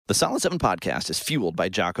The Solid 7 podcast is fueled by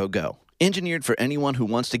Jocko Go. Engineered for anyone who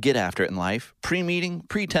wants to get after it in life, pre-meeting,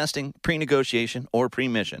 pre-testing, pre-negotiation, or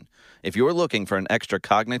pre-mission. If you're looking for an extra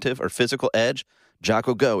cognitive or physical edge,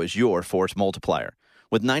 Jocko Go is your force multiplier.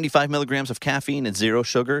 With 95 milligrams of caffeine and zero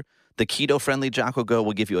sugar, the keto-friendly Jocko Go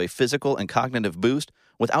will give you a physical and cognitive boost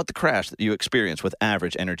without the crash that you experience with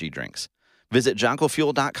average energy drinks. Visit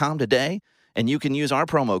JockoFuel.com today, and you can use our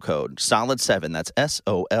promo code SOLID7, that's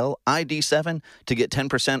SOLID7, to get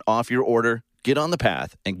 10% off your order. Get on the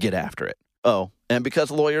path and get after it. Oh, and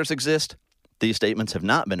because lawyers exist, these statements have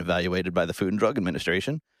not been evaluated by the Food and Drug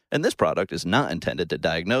Administration, and this product is not intended to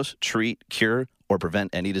diagnose, treat, cure, or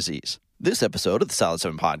prevent any disease. This episode of the Solid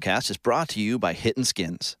 7 podcast is brought to you by Hittin'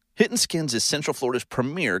 Skins. Hittin' Skins is Central Florida's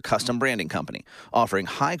premier custom branding company, offering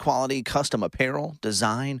high-quality custom apparel,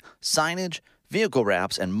 design, signage, vehicle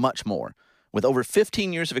wraps, and much more. With over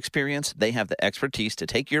 15 years of experience, they have the expertise to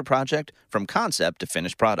take your project from concept to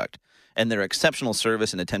finished product. And their exceptional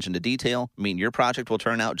service and attention to detail mean your project will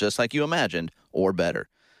turn out just like you imagined, or better.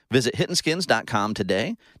 Visit hittinskins.com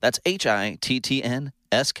today. That's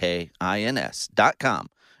HITTNSKINS.com,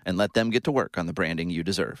 and let them get to work on the branding you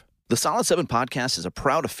deserve. The Solid 7 podcast is a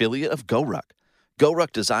proud affiliate of GoRuck.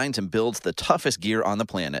 GoRuck designs and builds the toughest gear on the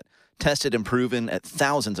planet, tested and proven at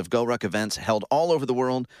thousands of GoRuck events held all over the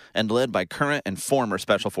world and led by current and former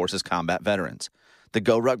Special Forces combat veterans. The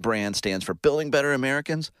GoRuck brand stands for building better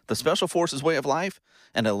Americans, the Special Forces way of life,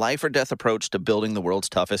 and a life-or-death approach to building the world's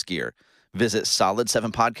toughest gear. Visit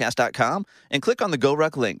solid7podcast.com and click on the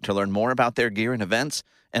GoRuck link to learn more about their gear and events,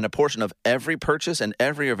 and a portion of every purchase and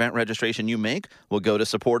every event registration you make will go to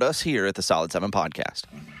support us here at the Solid 7 Podcast.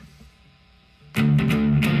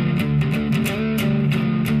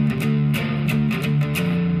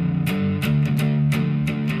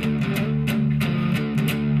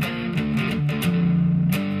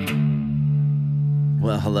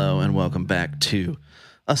 Well, hello, and welcome back to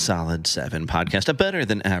a Solid 7 podcast, a better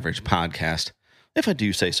than average podcast, if I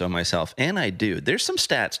do say so myself, and I do. There's some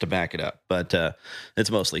stats to back it up, but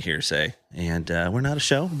it's mostly hearsay, and we're not a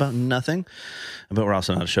show about nothing, but we're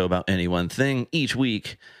also not a show about any one thing. Each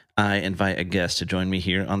week, I invite a guest to join me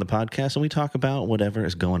here on the podcast, and we talk about whatever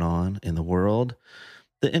is going on in the world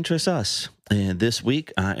that interests us. And this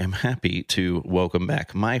week, I am happy to welcome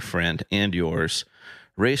back my friend and yours,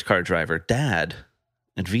 race car driver, dad,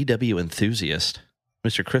 and VW enthusiast,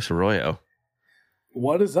 Mr. Chris Arroyo.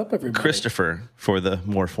 What is up, everybody? Christopher, for the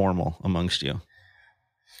more formal amongst you.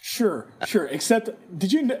 Sure. Except,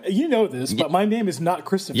 did you know this? But my name is not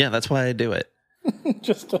Christopher. Yeah, that's why I do it.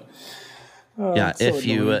 Just yeah. So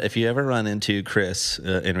if you ever run into Chris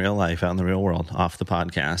in real life, out in the real world, off the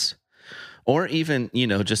podcast, or even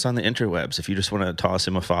just on the interwebs, if you just want to toss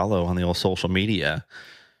him a follow on the old social media.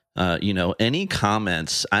 Any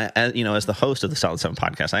comments, as the host of the Solid 7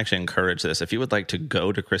 podcast, I actually encourage this. If you would like to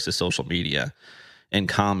go to Chris's social media and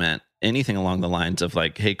comment anything along the lines of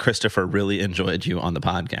like, hey, Christopher really enjoyed you on the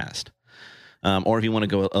podcast. Or if you want to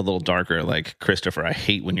go a little darker, like, Christopher, I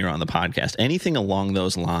hate when you're on the podcast. Anything along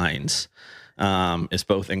those lines is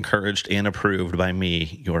both encouraged and approved by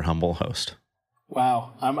me, your humble host.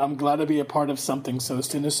 Wow. I'm glad to be a part of something so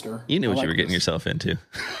sinister. You knew what you were getting yourself into.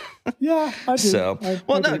 Yeah, I do. So,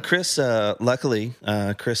 Chris, luckily,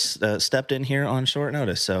 Chris stepped in here on short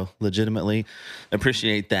notice, so legitimately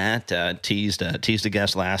appreciate that. Teased a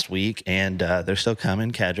guest last week, and they're still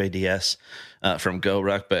coming, Cadre DS from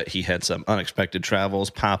GoRuck, but he had some unexpected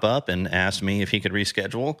travels pop up and asked me if he could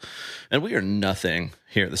reschedule, and we are nothing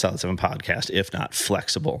here at the Solid 7 podcast if not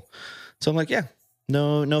flexible. So I'm like, yeah,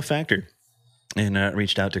 no factor, and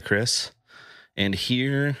reached out to Chris, and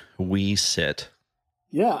here we sit.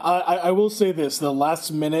 Yeah, I will say this. The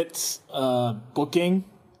last minute booking,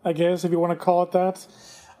 I guess, if you want to call it that,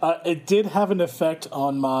 it did have an effect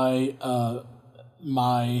on my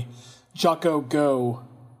my Jocko Go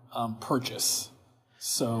purchase.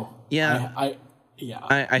 So yeah, I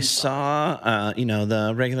saw,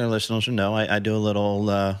 the regular listeners should know I do a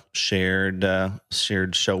little shared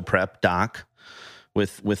show prep doc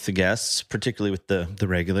with the guests, particularly with the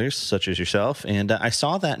regulars, such as yourself. And I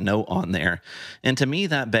saw that note on there. And to me,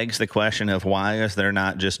 that begs the question of why is there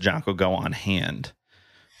not just Jocko Go on hand?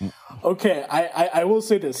 Okay, I will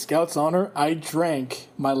say this, Scout's Honor, I drank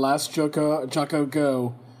my last Jocko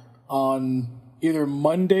Go on either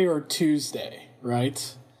Monday or Tuesday,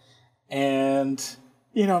 right? And,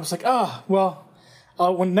 I was like,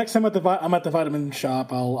 when next time I'm at the vitamin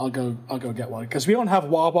shop, I'll go get one, because we don't have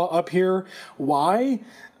Wawa up here. Why?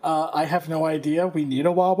 I have no idea. We need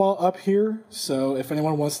a Wawa up here, so if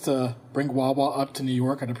anyone wants to bring Wawa up to New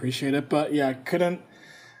York, I'd appreciate it. But yeah, couldn't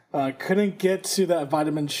Couldn't get to that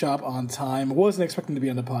vitamin shop on time. Wasn't expecting to be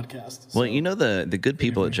on the podcast. Well, you know, the good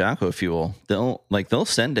people at Jocko Fuel, they'll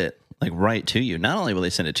send it like right to you. Not only will they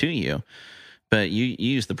send it to you, but you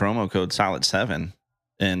use the promo code Solid7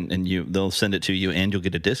 and they'll send it to you and you'll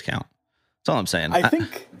get a discount. That's all I'm saying. I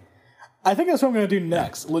think that's what I'm going to do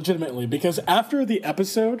next, legitimately, because after the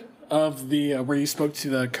episode of the where you spoke to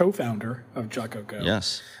the co-founder of Jocko Go,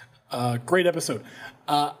 yes, great episode.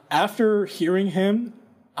 After hearing him,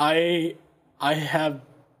 I have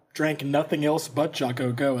drank nothing else but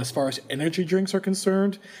Jocko Go as far as energy drinks are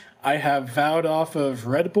concerned. I have vowed off of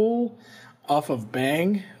Red Bull, off of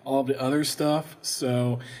Bang, all of the other stuff.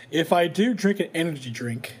 So if I do drink an energy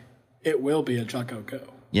drink, it will be a Jocko Go.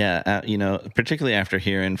 Yeah, you know, particularly after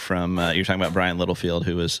hearing from you're talking about Brian Littlefield,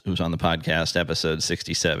 who was on the podcast episode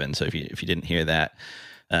 67. So if you didn't hear that,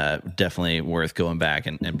 definitely worth going back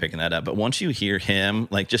and picking that up. But once you hear him,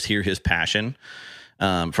 like just hear his passion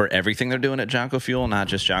for everything they're doing at Jocko Fuel, not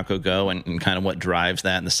just Jocko Go, and kind of what drives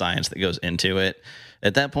that and the science that goes into it.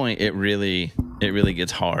 At that point, it really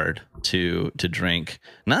gets hard to drink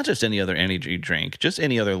not just any other energy drink, just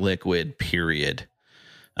any other liquid. Period.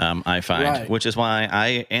 I find, right. Which is why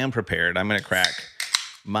I am prepared. I'm going to crack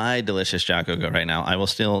my delicious Jocko Go right now. I will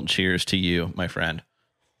still cheers to you, my friend.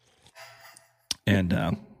 And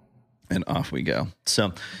off we go.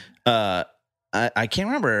 So, I can't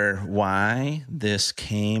remember why this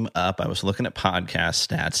came up. I was looking at podcast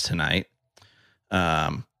stats tonight.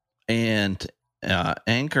 And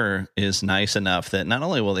Anchor is nice enough that not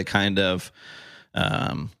only will they kind of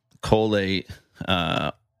coagulate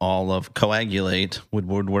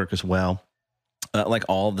would work as well, like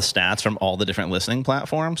all of the stats from all the different listening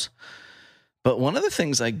platforms. But one of the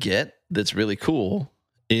things I get that's really cool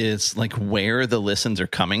is like where the listens are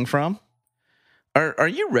coming from. Are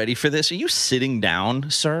you ready for this? Are you sitting down,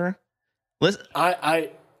 sir? I'm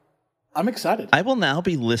excited. I will now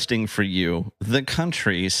be listing for you the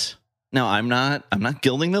countries. Now, I'm not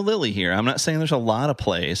gilding the lily here. I'm not saying there's a lot of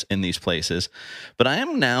plays in these places, but I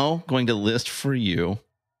am now going to list for you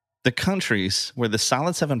the countries where the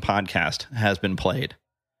Solid 7 podcast has been played.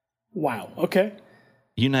 Wow. Okay.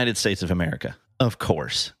 United States of America, of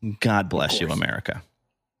course. God bless you, America.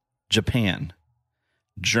 Japan,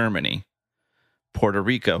 Germany, Puerto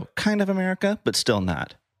Rico, kind of America, but still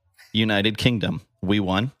not. United Kingdom, we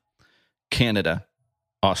won. Canada,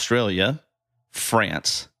 Australia,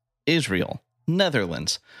 France, Israel,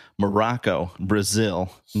 Netherlands, Morocco,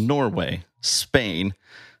 Brazil, Norway, Spain,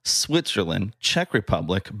 Switzerland, Czech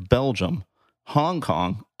Republic, Belgium, Hong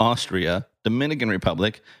Kong, Austria, Dominican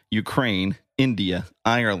Republic, Ukraine, India,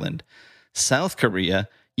 Ireland, South Korea,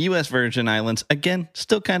 U.S. Virgin Islands, again,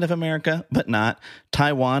 still kind of America, but not.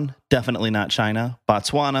 Taiwan, definitely not China.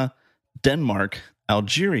 Botswana, Denmark,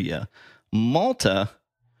 Algeria, Malta,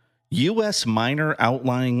 U.S. minor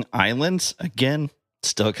outlying islands, again,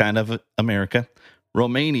 still kind of America.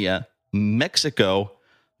 Romania, Mexico,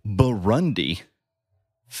 Burundi,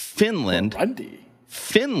 Finland,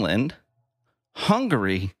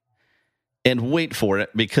 Hungary, and wait for it,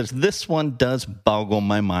 because this one does boggle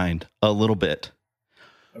my mind a little bit.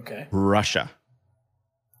 Okay. Russia.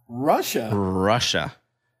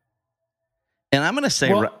 And I'm going to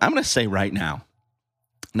say right now.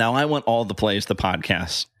 Now, I want all the plays the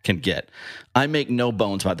podcast can get. I make no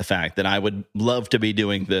bones about the fact that I would love to be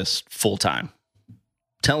doing this full time.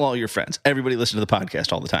 Tell all your friends. Everybody listen to the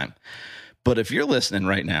podcast all the time. But if you're listening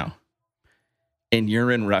right now and you're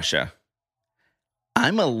in Russia,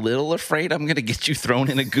 I'm a little afraid I'm going to get you thrown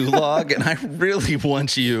in a gulag, and I really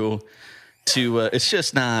want you to, it's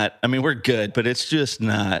just not, I mean, we're good, but it's just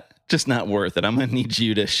not worth it. I'm going to need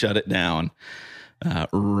you to shut it down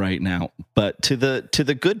right now. But to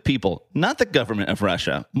the good people, not the government of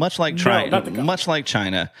Russia, much like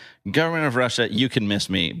China, government of Russia, you can miss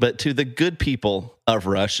me. But to the good people of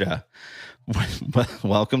Russia,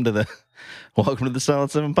 welcome to the Solid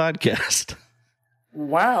 7 podcast.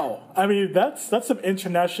 Wow. I mean, that's some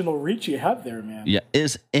international reach you have there, man. Yeah.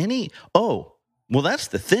 Well, that's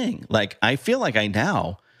the thing. Like, I feel like I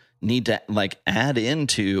now need to like add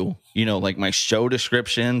into, like my show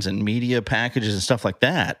descriptions and media packages and stuff like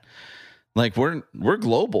that. Like we're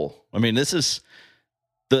global. I mean, this is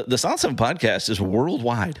the Solid 7 podcast is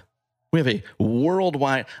worldwide. We have a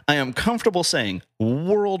worldwide, I am comfortable saying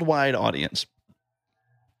worldwide audience.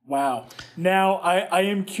 Wow. Now, I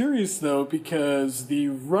am curious, though, because the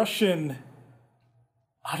Russian,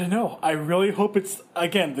 I don't know, I really hope it's,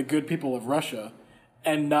 again, the good people of Russia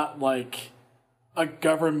and not like a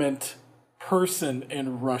government person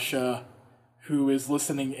in Russia who is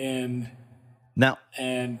listening in now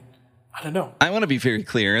and I don't know. I want to be very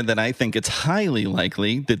clear that I think it's highly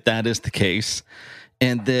likely that that is the case,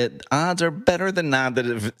 and that odds are better than not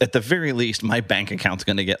that at the very least my bank account's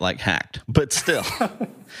going to get like hacked. But still,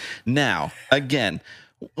 now again,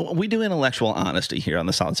 we do intellectual honesty here on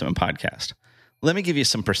the Solid 7 podcast. Let me give you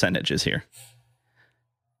some percentages here.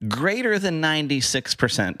 Greater than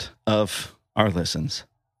 96% of our listens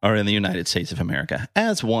are in the United States of America,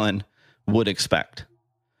 as one would expect.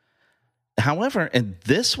 However, and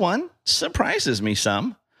this one surprises me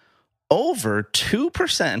some, over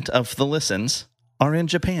 2% of the listens are in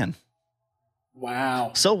Japan.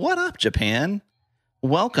 Wow. So what up, Japan?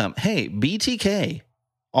 Welcome. Hey, BTK,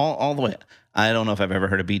 all the way. I don't know if I've ever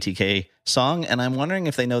heard a BTK song, and I'm wondering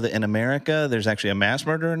if they know that in America there's actually a mass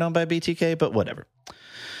murderer known by BTK, but whatever.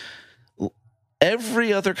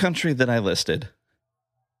 Every other country that I listed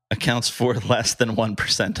accounts for less than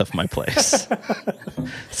 1% of my place.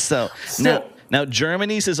 So now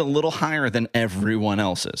Germany's is a little higher than everyone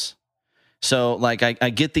else's. So like I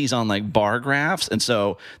get these on like bar graphs, and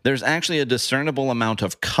so there's actually a discernible amount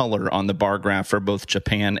of color on the bar graph for both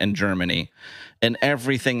Japan and Germany. And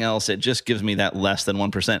everything else, it just gives me that less than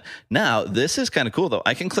 1%. Now, this is kind of cool, though.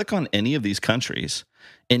 I can click on any of these countries,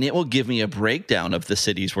 and it will give me a breakdown of the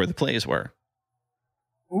cities where the plays were.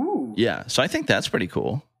 Ooh. Yeah, so I think that's pretty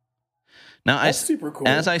cool. Now, that's super cool.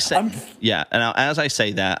 As I say, and now as I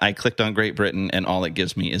say that, I clicked on Great Britain, and all it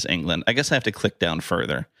gives me is England. I guess I have to click down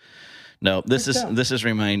further. No, this is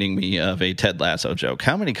reminding me of a Ted Lasso joke.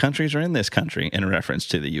 How many countries are in this country in reference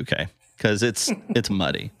to the UK? Because it's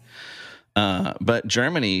muddy. But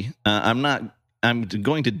Germany, I'm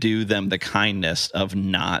going to do them the kindness of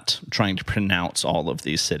not trying to pronounce all of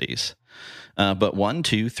these cities. But 1,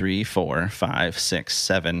 2, 3, 4, 5, 6,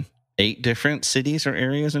 7, 8 different cities or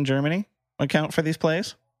areas in Germany account for these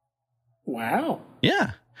plays. Wow.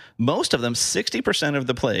 Yeah. Most of them, 60% of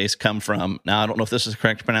the plays come from, now I don't know if this is the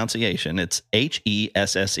correct pronunciation, it's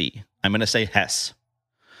Hesse. I'm going to say Hesse.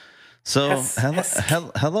 So,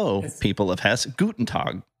 hello, people of Hesse. Guten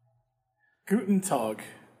Tag. Guten Tag.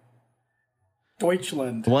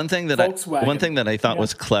 Deutschland. One thing that I thought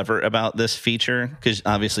was clever about this feature, because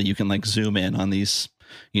obviously you can like zoom in on these,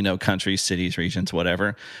 countries, cities, regions,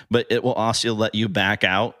 whatever, but it will also let you back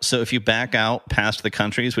out. So if you back out past the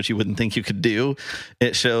countries, which you wouldn't think you could do,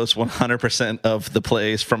 it shows 100% of the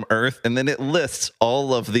plays from Earth, and then it lists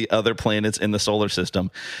all of the other planets in the solar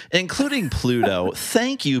system, including Pluto.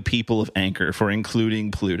 Thank you, people of Anchor, for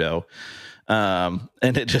including Pluto. And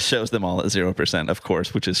it just shows them all at 0%, of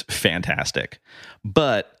course, which is fantastic.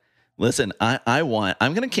 But listen, I'm going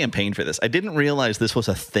to campaign for this. I didn't realize this was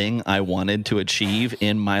a thing I wanted to achieve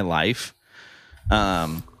in my life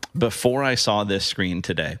before I saw this screen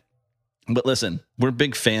today. But listen, we're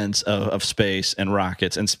big fans of space and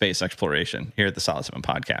rockets and space exploration here at the Solid 7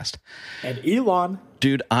 podcast. And Elon.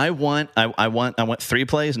 Dude, I want 3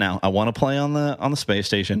 plays now. I want to play on the space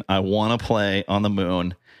station. I want to play on the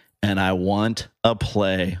moon. And I want a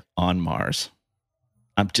play on Mars.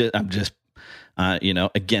 I'm just,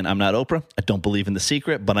 again, I'm not Oprah. I don't believe in The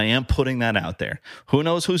Secret, but I am putting that out there. Who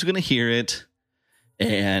knows who's going to hear it?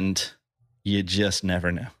 And you just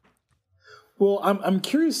never know. Well, I'm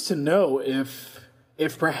curious to know if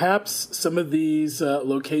perhaps some of these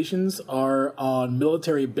locations are on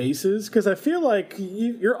military bases, because I feel like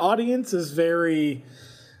your audience is very,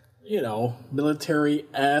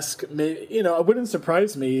 military-esque. It wouldn't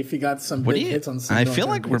surprise me if you got some big hits on some. I feel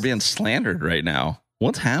like we're being slandered right now.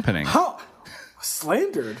 What's happening? How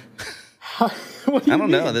slandered? I don't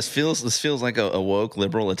know. This feels like a woke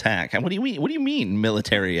liberal attack. What do you mean? What do you mean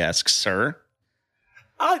military-esque, sir?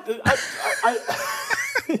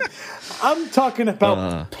 I'm talking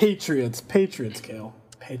about patriots, Cale.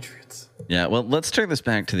 Patriots. Yeah, well, let's turn this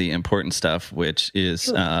back to the important stuff, which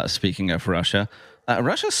is, speaking of Russia,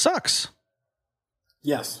 Russia sucks.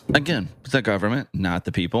 Yes. Again, the government, not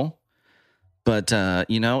the people. But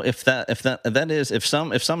if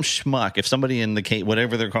some schmuck, if somebody in the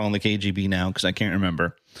whatever they're calling the KGB now, because I can't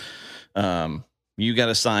remember, you got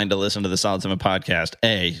assigned to listen to the Solid 7 podcast.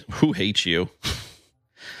 Who hates you?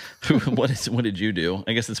 What did you do?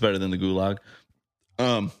 I guess it's better than the gulag.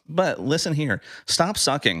 But listen here, stop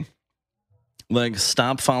sucking. Like,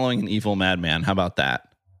 stop following an evil madman. How about that?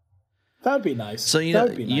 That'd be nice. So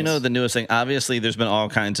the newest thing. Obviously, there's been all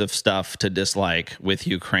kinds of stuff to dislike with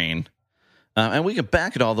Ukraine. And we could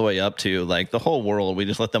back it all the way up to, like, the whole world. We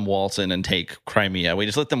just let them waltz in and take Crimea. We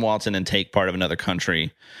just let them waltz in and take part of another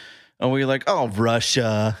country. And we're like, oh,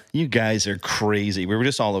 Russia, you guys are crazy. We were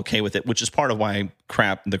just all okay with it, which is part of why the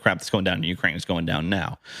crap that's going down in Ukraine is going down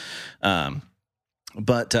now. So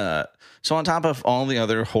on top of all the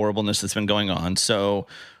other horribleness that's been going on, so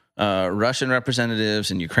Russian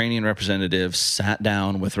representatives and Ukrainian representatives sat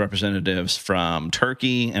down with representatives from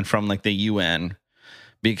Turkey and from like the UN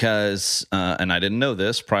because, and I didn't know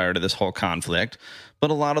this prior to this whole conflict,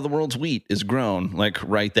 but a lot of the world's wheat is grown like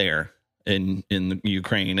right there in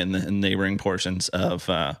Ukraine and the neighboring portions of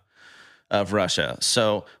Russia.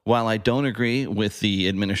 So while I don't agree with the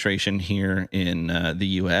administration here in the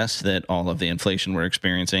U.S. that all of the inflation we're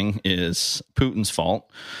experiencing is Putin's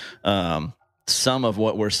fault, some of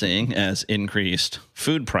what we're seeing as increased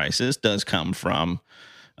food prices does come from,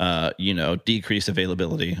 decreased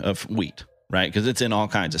availability of wheat, right? Because it's in all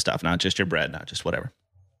kinds of stuff, not just your bread, not just whatever.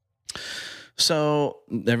 So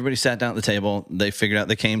everybody sat down at the table. They figured out,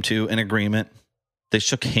 they came to an agreement. They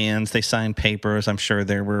shook hands. They signed papers. I'm sure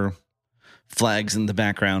there were flags in the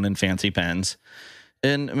background and fancy pens,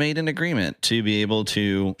 and made an agreement to be able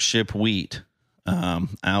to ship wheat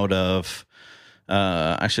out of,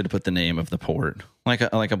 I should have put the name of the port, like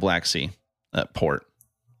a Black Sea port.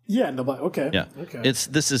 Yeah, okay. Yeah. Okay.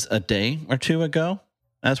 This is a day or two ago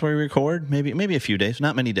as we record, maybe a few days,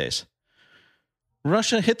 not many days.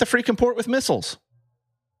 Russia hit the freaking port with missiles.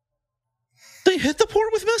 They hit the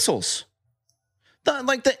port with missiles.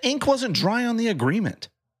 The ink wasn't dry on the agreement.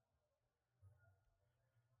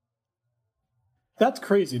 That's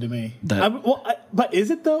crazy to me. But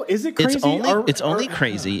is it though? Is it crazy? It's only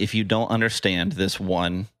crazy if you don't understand this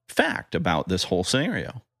one fact about this whole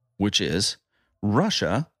scenario, which is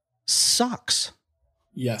Russia sucks.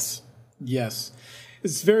 Yes.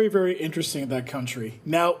 It's very, very interesting, that country.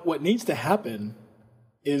 Now, what needs to happen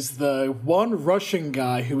is the one Russian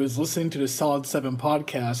guy who is listening to the Solid 7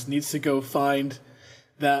 podcast needs to go find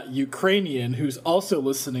that Ukrainian who's also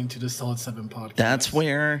listening to the Solid 7 podcast. That's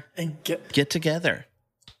where and get together.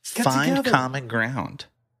 Find common ground.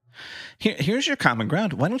 Here's your common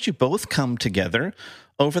ground. Why don't you both come together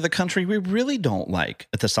over the country we really don't like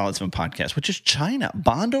at the Solid 7 podcast, which is China?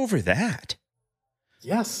 Bond over that.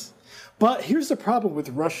 Yes. But here's the problem with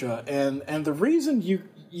Russia, and the reason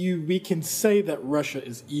we can say that Russia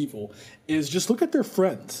is evil is just look at their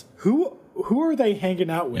friends. Who are they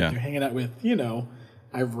hanging out with? Yeah. They're hanging out with,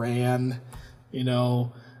 Iran,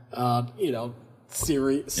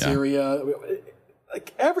 Syria. Yeah.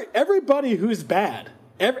 Like everybody who's bad,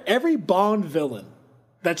 every Bond villain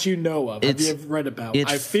that you know of, you've read about.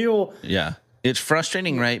 I feel it's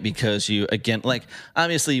frustrating, right? Because you again, like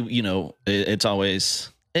obviously, it's always.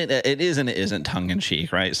 It is and it isn't tongue in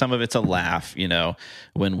cheek, right? Some of it's a laugh,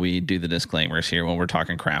 when we do the disclaimers here, when we're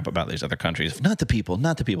talking crap about these other countries, not the people,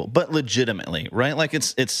 but legitimately, right? Like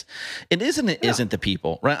it is and it isn't the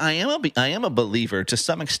people, right? I am a believer to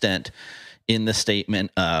some extent in the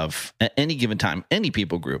statement of at any given time, any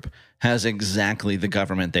people group has exactly the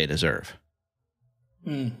government they deserve.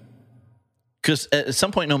 Because at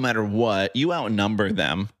some point, no matter what, you outnumber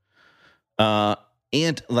them.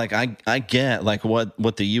 And like I get like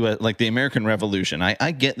what the U.S. like the American Revolution.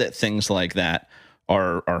 I get that things like that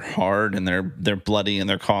are hard and they're bloody and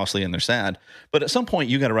they're costly and they're sad. But at some point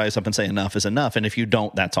you got to rise up and say enough is enough. And if you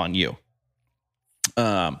don't, that's on you.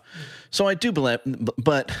 So I do believe,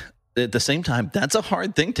 but at the same time, that's a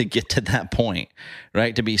hard thing to get to that point,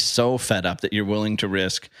 right? To be so fed up that you're willing to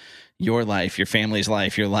risk your life, your family's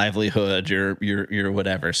life, your livelihood, your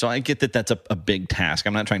whatever. So I get that that's a big task.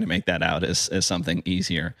 I'm not trying to make that out as something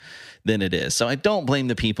easier than it is. So I don't blame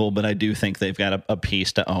the people, but I do think they've got a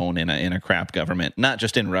piece to own in a crap government, not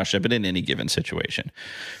just in Russia, but in any given situation.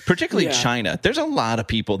 Particularly China. There's a lot of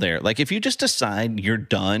people there. Like if you just decide you're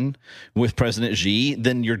done with President Xi,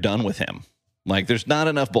 then you're done with him. Like there's not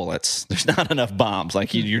enough bullets. There's not enough bombs.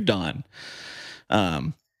 Like you're done.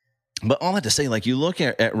 But all that to say, like you look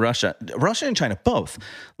at Russia and China both,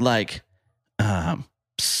 like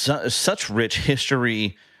such rich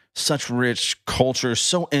history, such rich culture,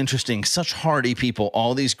 so interesting, such hardy people,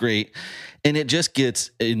 all these great, and it just gets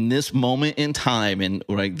in this moment in time, and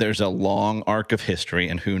like there's a long arc of history,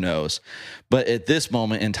 and who knows, but at this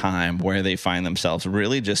moment in time where they find themselves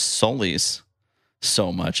really just sullies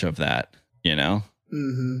so much of that,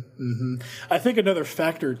 I think another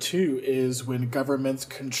factor too is when governments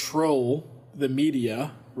control the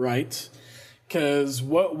media, right? Because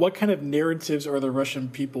what kind of narratives are the Russian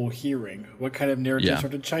people hearing? What kind of narratives are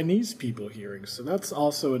the Chinese people hearing? So that's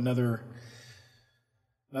also another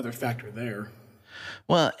factor there.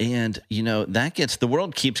 Well, and the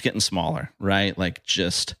world keeps getting smaller, right? Like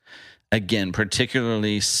just again,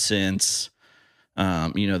 particularly since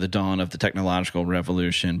the dawn of the technological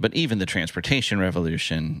revolution, but even the transportation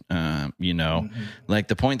revolution, like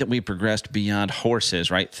the point that we progressed beyond horses,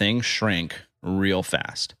 right? Things shrank real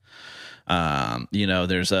fast.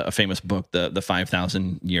 There's a famous book, the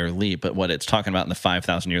 5,000 year leap, but what it's talking about in the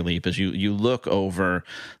 5,000 year leap is you look over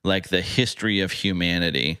like the history of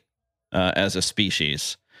humanity as a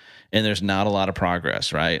species, and there's not a lot of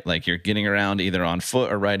progress, right? Like you're getting around either on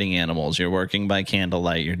foot or riding animals, you're working by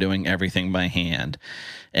candlelight, you're doing everything by hand.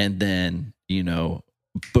 And then,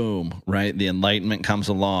 boom, right? The Enlightenment comes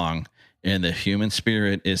along and the human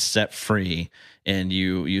spirit is set free. And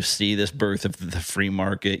you see this birth of the free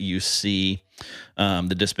market. You see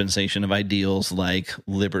the dispensation of ideals like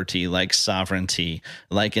liberty, like sovereignty,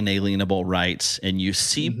 like inalienable rights. And you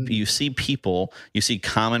see people, you see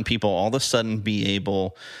common people all of a sudden be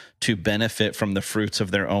able to benefit from the fruits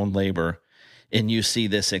of their own labor. And you see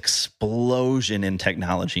this explosion in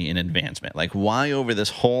technology and advancement. Like, why over this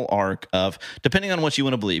whole arc of, depending on what you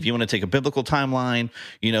want to believe, you want to take a biblical timeline,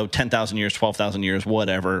 10,000 years, 12,000 years,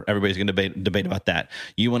 whatever. Everybody's going to debate about that.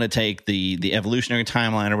 You want to take the evolutionary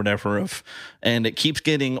timeline or whatever and it keeps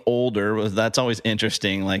getting older. That's always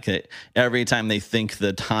interesting. Like every time they think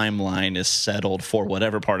the timeline is settled for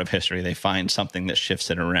whatever part of history, they find something that shifts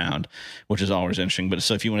it around, which is always interesting. But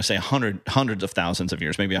so if you want to say hundreds of thousands of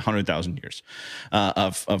years, maybe 100,000 years,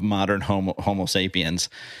 of modern Homo sapiens,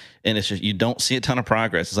 and it's just you don't see a ton of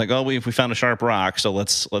progress. It's like, oh, we found a sharp rock, so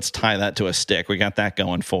let's tie that to a stick. We got that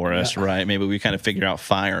going for us, right? Maybe we kind of figure out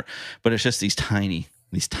fire, but it's just these tiny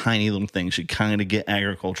little things. You kind of get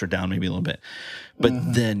agriculture down maybe a little bit,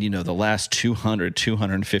 but then the last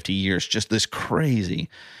 250 years, just this crazy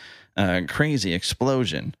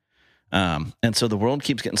explosion. And so the world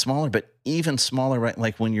keeps getting smaller, but even smaller, right?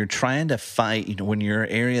 Like when you're trying to fight, when you're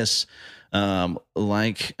areas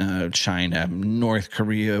like China, North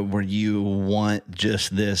Korea, where you want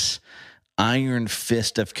just this iron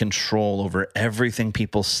fist of control over everything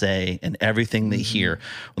people say and everything they hear.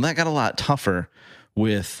 Well, that got a lot tougher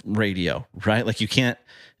with radio, right? Like you can't.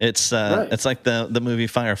 It's like the movie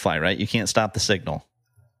Firefly, right? You can't stop the signal.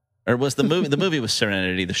 Or was the movie? The movie was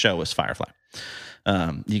Serenity. The show was Firefly.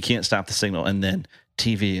 You can't stop the signal, and then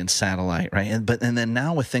TV and satellite, right? And then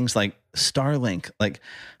now with things like Starlink, like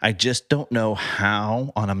I just don't know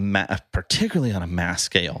how particularly on a mass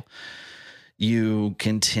scale, you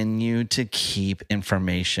continue to keep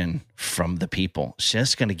information from the people. It's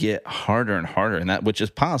just going to get harder and harder, and that which is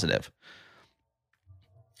positive.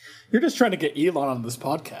 You're just trying to get Elon on this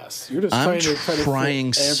podcast. You're just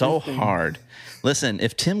trying so hard. Listen,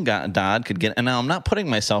 if Tim Dodd could get, and now I'm not putting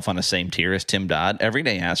myself on the same tier as Tim Dodd.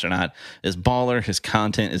 Everyday Astronaut is baller. His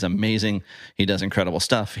content is amazing. He does incredible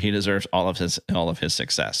stuff. He deserves all of his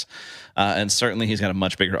success, and certainly he's got a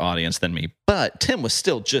much bigger audience than me. But Tim was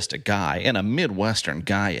still just a guy, and a Midwestern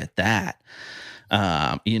guy at that.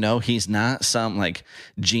 He's not some like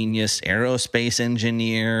genius aerospace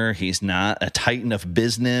engineer. He's not a titan of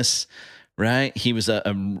business, right? He was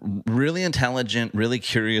a really intelligent, really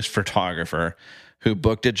curious photographer who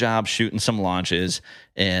booked a job shooting some launches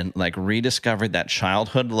and like rediscovered that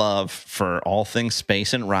childhood love for all things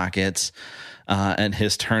space and rockets. And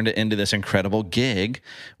has turned it into this incredible gig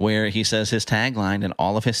where he says his tagline and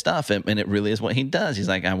all of his stuff, and it really is what he does. He's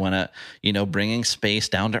like, I want to, bringing space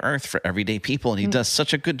down to earth for everyday people, and he does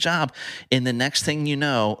such a good job. And the next thing you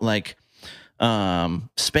know, like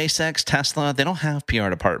SpaceX, Tesla, they don't have PR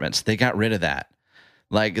departments. They got rid of that.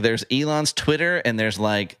 Like there's Elon's Twitter, and there's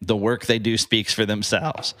like the work they do speaks for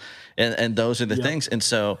themselves, and those are the things. And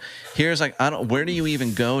so here's like, where do you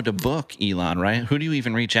even go to book Elon, right? Who do you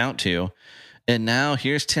even reach out to? And now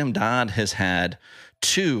here's Tim Dodd has had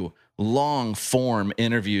 2 long form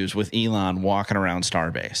interviews with Elon walking around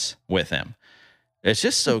Starbase with him. It's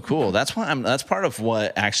just so cool. That's why that's part of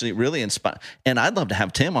what actually really inspired. And I'd love to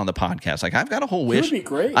have Tim on the podcast. Like I've got a whole wish. It would be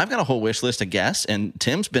great. I've got a whole wish list of guests, and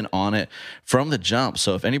Tim's been on it from the jump.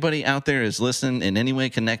 So if anybody out there is listening in any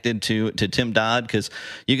way connected to Tim Dodd, because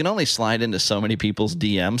you can only slide into so many people's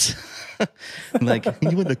DMs. Like,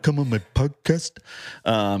 you want to come on my podcast?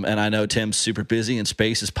 And I know Tim's super busy and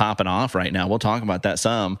space is popping off right now. We'll talk about that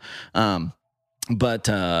some.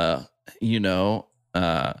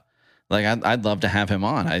 Like I'd love to have him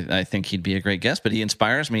on. I think he'd be a great guest, but he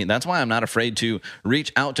inspires me. That's why I'm not afraid to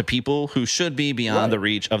reach out to people who should be beyond the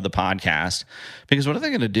reach of the podcast. Because what are they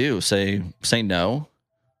going to do? Say no?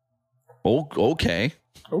 Oh, okay.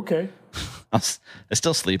 Okay. I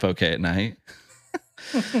still sleep okay at night.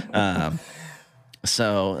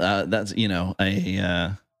 So that's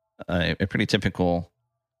a pretty typical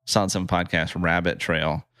Solid 7 podcast rabbit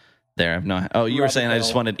trail. There, I've no. Oh, you were saying I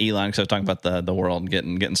just wanted Elon because I was talking about the world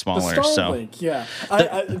getting smaller. The Starlink, yeah.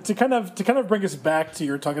 To kind of bring us back to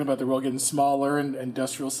you're talking about the world getting smaller and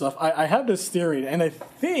industrial stuff. I have this theory, and I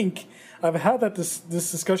think I've had this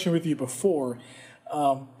discussion with you before.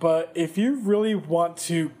 But if you really want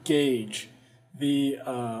to gauge the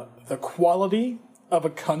quality of a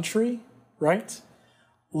country, right?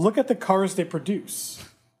 Look at the cars they produce.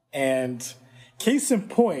 And case in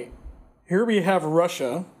point, here we have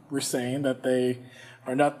Russia. We're saying that they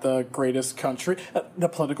are not the greatest country. The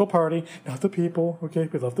political party, not the people. Okay,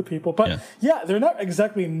 we love the people. But yeah, they're not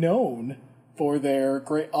exactly known for their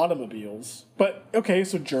great automobiles. But okay,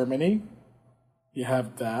 so Germany, you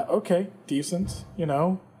have that. Okay, decent,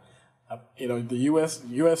 the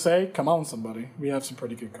USA, come on, somebody. We have some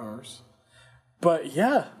pretty good cars. But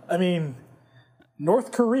yeah, I mean,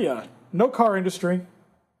 North Korea, no car industry.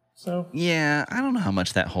 So yeah, I don't know how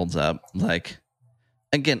much that holds up. Like,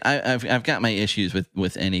 again, I've got my issues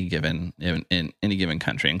with any given in any given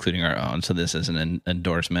country, including our own. So this isn't an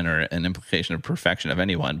endorsement or an implication of perfection of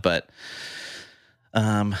anyone, but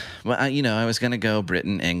well, I was going to go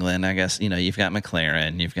Britain, England. I guess you've got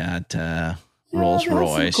McLaren, you've got Rolls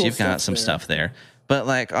Royce, you've got some stuff there. But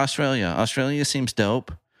like Australia seems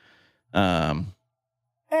dope. I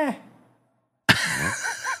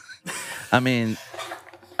mean,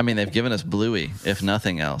 they've given us Bluey, if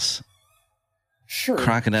nothing else. Sure.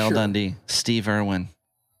 Crocodile Dundee, Steve Irwin.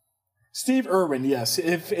 Steve Irwin, yes.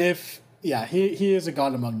 He is a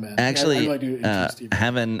god among men. Actually, I really do enjoy Steve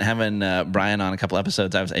having Brian on a couple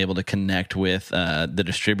episodes, I was able to connect with the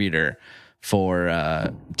distributor for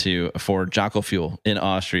Jocko Fuel in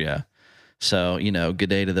Austria. So good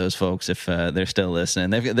day to those folks if they're still listening.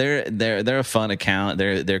 They're a fun account.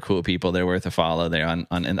 They're cool people. They're worth a follow. They're on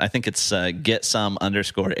and I think it's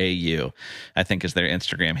 @getsome_au. I think is their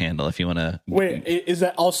Instagram handle. If you want to wait, is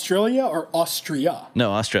that Australia or Austria?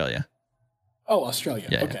 No, Australia. Oh, Australia.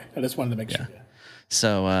 Yeah, okay, I just wanted to make sure. Yeah.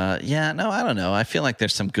 So I don't know. I feel like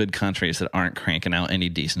there's some good countries that aren't cranking out any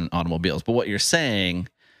decent automobiles. But what you're saying,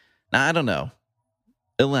 I don't know.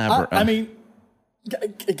 Elaborate. I mean.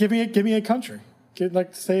 Give me a country.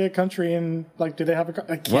 Say a country in do they have a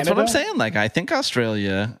Canada? Well, that's what I'm saying. Like I think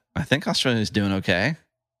Australia is doing okay.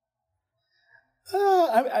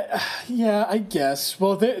 I guess.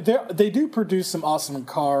 Well, they do produce some awesome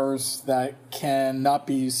cars that cannot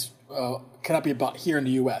be bought here in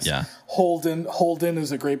the U.S. Yeah. Holden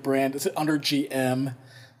is a great brand. It's under GM.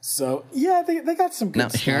 So yeah, they got some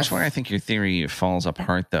good stuff. Now here's where I think your theory falls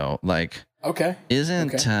apart, though. Like. Okay.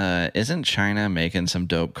 Isn't China making some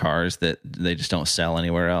dope cars that they just don't sell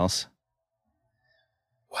anywhere else?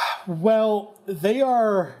 Well, they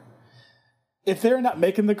are. If they're not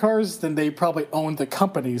making the cars, then they probably own the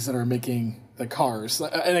companies that are making the cars.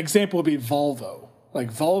 An example would be Volvo.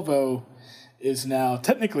 Like Volvo is now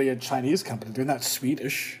technically a Chinese company. They're not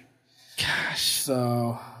Swedish. Gosh.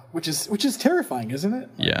 So, which is terrifying, isn't it?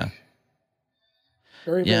 Yeah.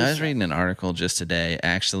 Very, I was reading an article just today.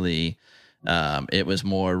 Actually. It was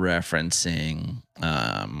more referencing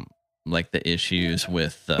like the issues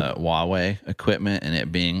with Huawei equipment and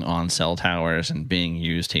it being on cell towers and being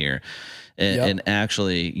used here. And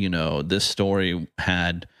actually, this story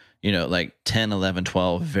had, like 10, 11,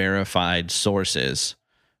 12 verified sources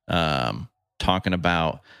talking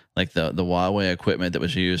about like the Huawei equipment that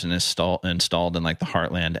was used and installed in like the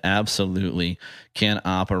heartland absolutely can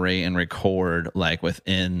operate and record like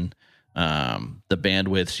within the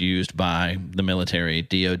bandwidths used by the military,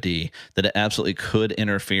 DOD, that it absolutely could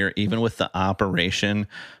interfere even with the operation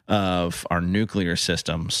of our nuclear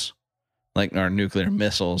systems, like our nuclear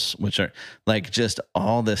missiles, which are like just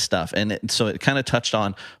all this stuff. And so it kind of touched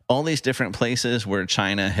on all these different places where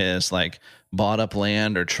China has like bought up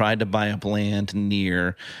land or tried to buy up land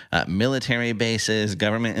near military bases,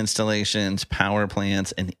 government installations, power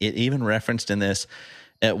plants. And it even referenced in this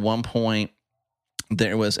at one point,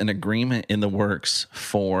 there was an agreement in the works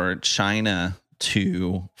for China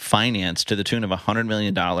to finance to the tune of $100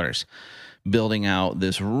 million, building out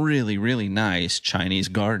this really, really nice Chinese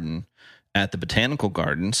garden at the Botanical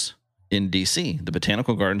Gardens in D.C. The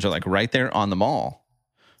Botanical Gardens are like right there on the mall.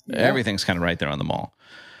 Yeah. Everything's kind of right there on the mall.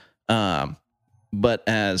 But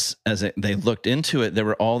as they looked into it, there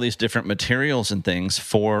were all these different materials and things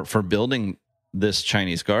for building this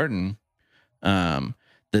Chinese garden.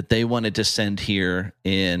 That they wanted to send here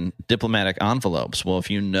in diplomatic envelopes. Well, if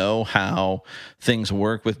you know how things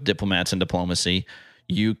work with diplomats and diplomacy,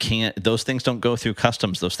 you can't, those things don't go through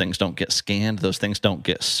customs. Those things don't get scanned. Those things don't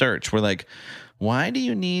get searched. We're like, why do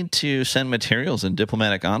you need to send materials in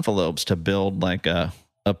diplomatic envelopes to build like a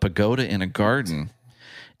pagoda in a garden?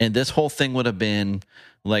 And this whole thing would have been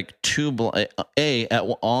like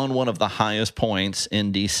on one of the highest points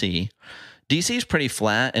in DC. DC is pretty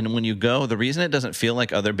flat, and when you go, the reason it doesn't feel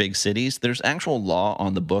like other big cities, there's actual law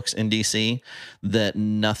on the books in DC that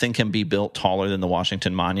nothing can be built taller than the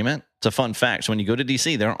Washington Monument. It's a fun fact. So when you go to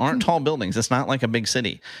DC, there aren't tall buildings. It's not like a big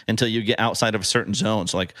city until you get outside of certain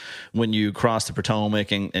zones. Like when you cross the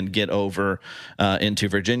Potomac and get over into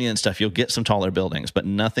Virginia and stuff, you'll get some taller buildings, but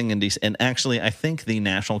nothing in DC. And actually, I think the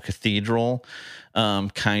National Cathedral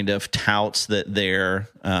kind of touts that their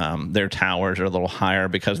towers are a little higher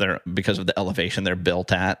because of the elevation they're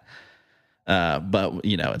built at. But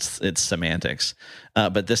you know, it's semantics.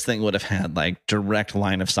 But this thing would have had like direct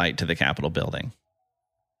line of sight to the Capitol building.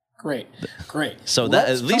 Great. So that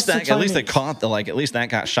at least they caught the at least that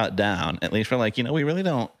got shut down. At least we're like, you know, we really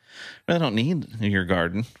don't need your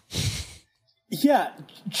garden. Yeah,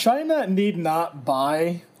 China need not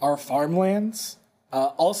buy our farmlands.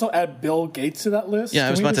 Also add Bill Gates to that list. Yeah,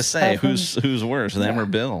 I was about to say, who's worse, them or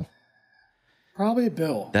Bill? Probably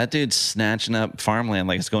Bill. That dude's snatching up farmland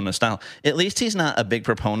like it's going to style. At least he's not a big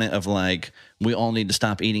proponent of like, we all need to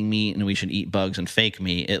stop eating meat and we should eat bugs and fake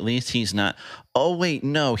meat. At least he's not. Oh, wait,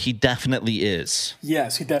 no, he definitely is.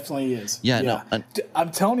 Yes, he definitely is. Yeah. No.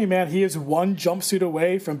 I'm telling you, man, he is one jumpsuit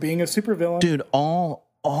away from being a supervillain. Dude, all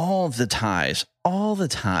the ties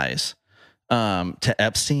to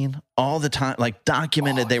Epstein, all the time, like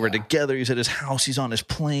documented they were together. He's at his house, he's on his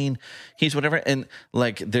plane, he's whatever. And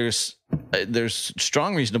like, there's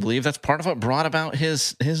strong reason to believe that's part of what brought about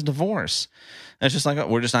his divorce. And it's just like,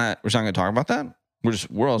 we're not going to talk about that.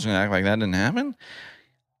 We're all just going to act like that didn't happen.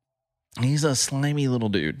 He's a slimy little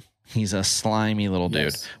dude. Yes.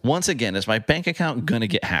 Once again, is my bank account going to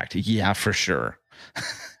get hacked? Yeah, for sure.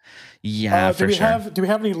 Yeah, for sure. Do we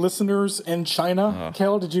have any listeners in China?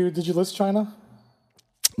 Kel, did you list China?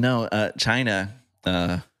 No, China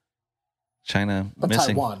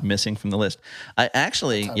missing from the list.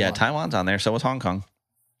 Taiwan's on there. So was Hong Kong.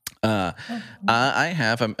 I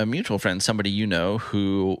have a mutual friend, somebody you know,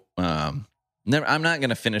 who I'm not going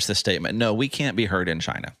to finish this statement. No, we can't be heard in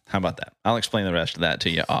China. How about that? I'll explain the rest of that to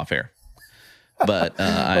you off air. But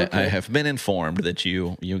okay. I have been informed that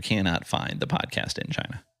you cannot find the podcast in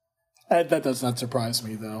China. That does not surprise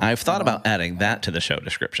me, though. I've thought about adding that to the show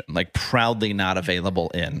description, like proudly not available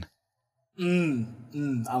in.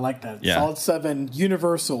 I like that. Yeah. Solid 7,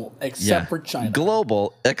 universal, except for China.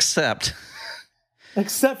 Global, except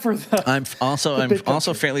for the. I'm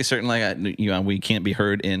also fairly certain, like we can't be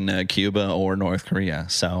heard in Cuba or North Korea.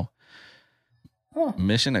 So,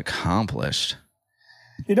 mission accomplished.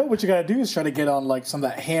 You know what you got to do is try to get on like some of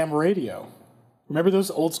that ham radio. Remember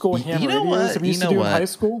those old school ham radios that we used to do in high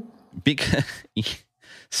school? Because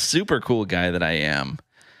super cool guy that I am,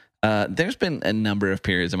 there's been a number of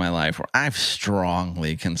periods in my life where I've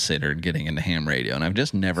strongly considered getting into ham radio, and I've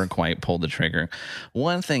just never quite pulled the trigger.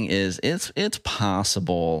 One thing is, it's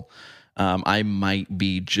possible I might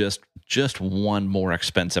be just one more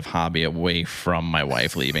expensive hobby away from my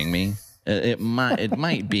wife leaving me. It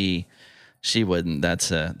might be. She wouldn't. That's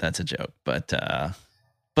a joke, but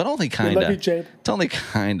only kind of. It's only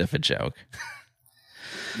kind of a joke.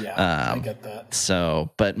 Yeah, I get that.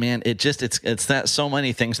 So, but man, it's that so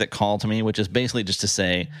many things that call to me, which is basically just to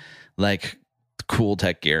say, like, cool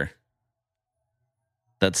tech gear.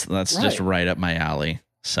 That's right. Just right up my alley.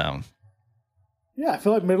 So, yeah, I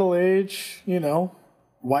feel like middle age,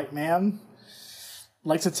 white man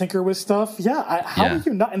likes to tinker with stuff. Yeah, how are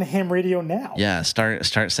you not in ham radio now? Yeah,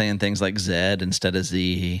 start saying things like Zed instead of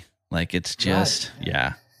Z. Like it's just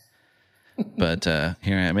But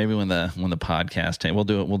here, maybe when the podcast, we'll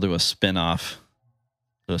do a spin-off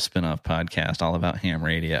podcast all about ham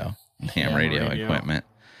radio and ham radio equipment.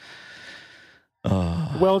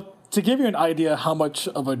 Well, to give you an idea how much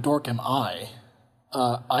of a dork am I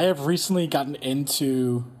have recently gotten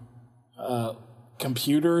into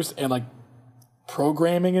computers and like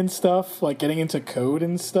programming and stuff, like getting into code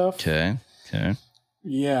and stuff. Okay.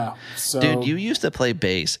 Yeah. So, dude, you used to play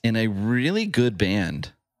bass in a really good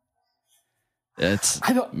band.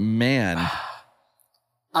 Man.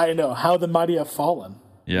 I know how the mighty have fallen.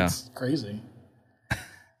 Yeah, it's crazy.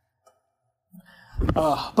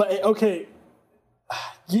 But okay,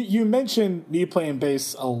 you mentioned me playing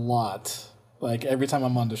bass a lot. Like every time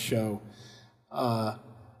I'm on the show, I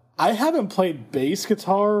haven't played bass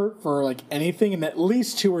guitar for like anything in at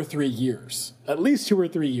least 2 or 3 years.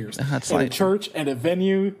 That's in a church and a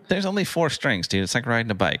venue. There's only 4 strings, dude. It's like riding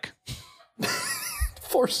a bike.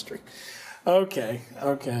 4 strings. Okay.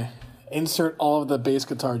 Insert all of the bass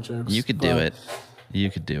guitar jokes. You could do it.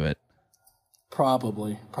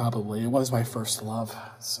 Probably. It was my first love.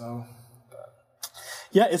 So,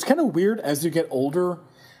 yeah, it's kind of weird as you get older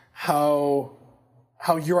how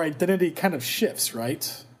your identity kind of shifts,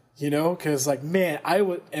 right? Because like, man, I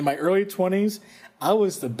was in my early 20s. I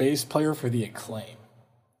was the bass player for the Acclaim.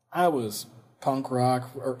 I was punk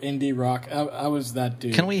rock or indie rock. I was that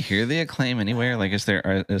dude. Can we hear the Acclaim anywhere? Like, is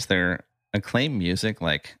there Acclaim music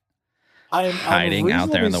like hiding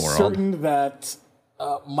out there in the world? I'm certain that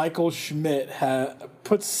Michael Schmidt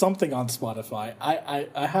put something on Spotify.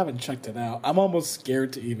 I haven't checked it out. I'm almost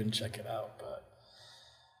scared to even check it out,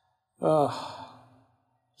 but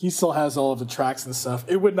he still has all of the tracks and stuff.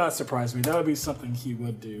 It would not surprise me. That would be something he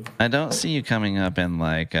would do. I don't see you coming up in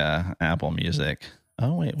like Apple Music.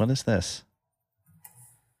 Oh wait, what is this?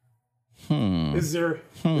 Is there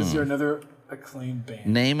another Acclaim band?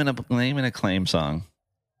 Name an Acclaim song.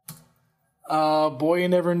 Boy You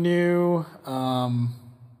Never Knew.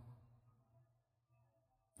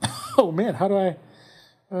 Oh man, how do I?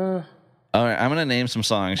 All right, I'm gonna name some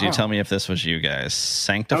songs. You tell me if this was you guys.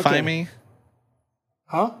 Sanctify Me.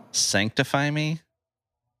 Huh? Sanctify Me.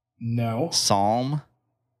 No. Psalm.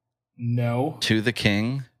 No. To the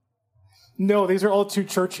King. No, these are all too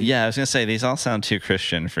churchy. Yeah, I was gonna say these all sound too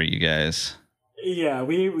Christian for you guys. Yeah,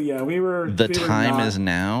 we were. The Time Is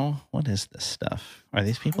Now. What is this stuff? Are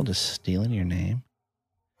these people just stealing your name?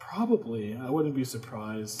 Probably. I wouldn't be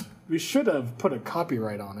surprised. We should have put a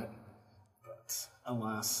copyright on it, but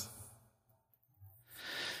alas.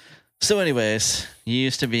 So, anyways, you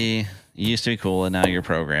used to be cool, and now you're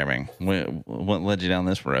programming. What led you down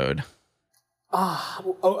this road?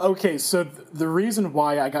 Okay. So the reason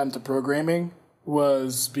why I got into programming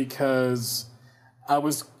was because I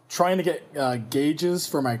was trying to get gauges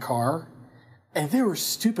for my car, and they were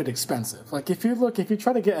stupid expensive. Like if you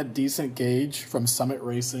try to get a decent gauge from Summit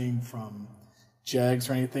Racing, from Jegs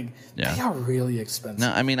or anything, they are really expensive.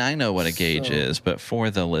 No, I mean I know what a gauge is, but for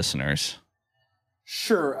the listeners.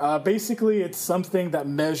 Sure. Basically, it's something that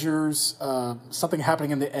measures something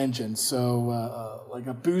happening in the engine. So, like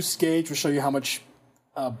a boost gauge will show you how much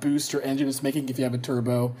boost your engine is making if you have a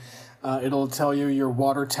turbo. It'll tell you your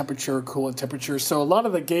water temperature, coolant temperature. So a lot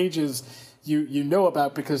of the gauges you know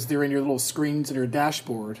about because they're in your little screens in your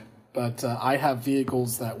dashboard. But I have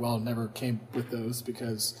vehicles that, never came with those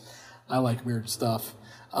because I like weird stuff.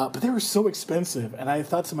 But they were so expensive. And I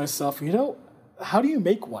thought to myself, how do you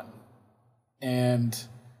make one? And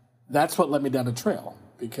that's what led me down the trail,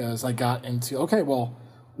 because I got into,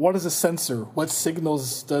 what is a sensor? What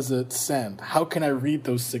signals does it send? How can I read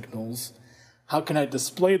those signals? How can I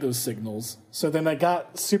display those signals? So then I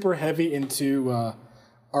got super heavy into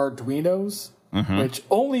Arduinos, which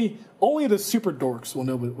only the super dorks will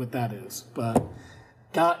know what that is. But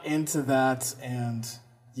got into that, and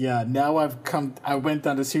now I went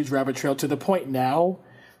down this huge rabbit trail to the point now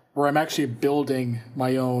where I'm actually building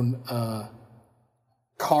my own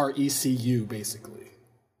car ECU, basically,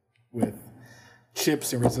 with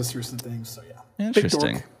chips and resistors and things. So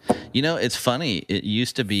interesting. It's funny. It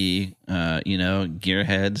used to be,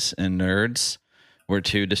 gearheads and nerds were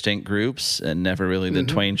two distinct groups, and never really the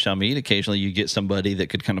twain shall meet. Occasionally, you get somebody that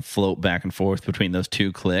could kind of float back and forth between those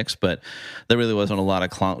two cliques, but there really wasn't a lot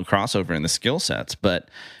of crossover in the skill sets. But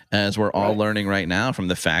as we're all learning right now from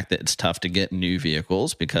the fact that it's tough to get new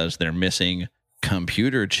vehicles because they're missing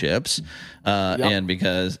computer chips,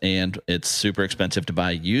 and it's super expensive to buy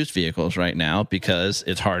used vehicles right now because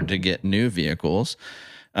it's hard to get new vehicles,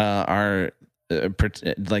 are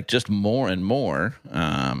just more and more,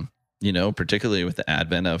 particularly with the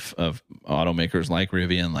advent of automakers like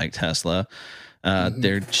Rivian, like Tesla,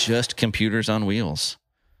 they're just computers on wheels,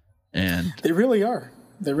 and they really are.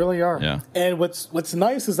 They really are. Yeah. And what's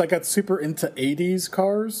nice is I got super into 80s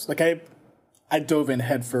cars. Like I dove in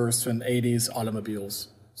headfirst in 80s automobiles.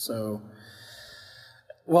 So,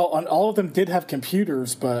 on all of them did have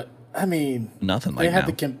computers, but I mean, nothing like they had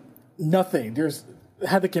now. Nothing. They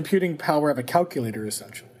had the computing power of a calculator,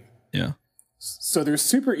 essentially. Yeah. So they're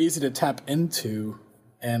super easy to tap into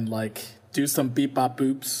and do some beep bop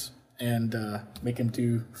boops and make them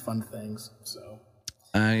do fun things. So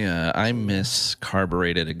I miss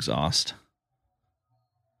carbureted exhaust.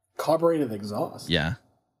 Carbureted exhaust. Yeah.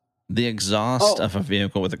 The exhaust of a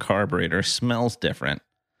vehicle with a carburetor smells different.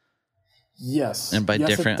 Yes. And by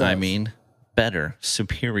different, I mean better,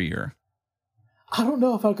 superior. I don't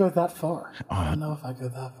know if I'll go that far.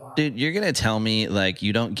 Dude, you're going to tell me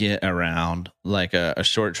you don't get around a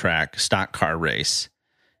short track stock car race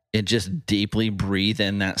and just deeply breathe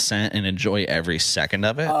in that scent and enjoy every second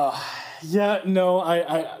of it? That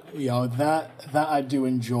I do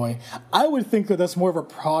enjoy. I would think that that's more of a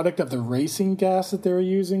product of the racing gas that they're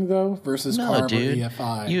using, though, versus carb or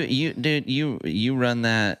EFI. You run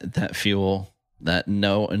that fuel That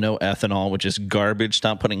no ethanol, which is garbage.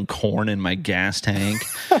 Stop putting corn in my gas tank.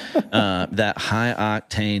 That high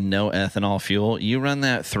octane, no ethanol fuel. You run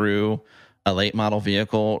that through a late model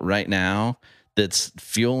vehicle right now that's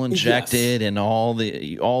fuel injected and all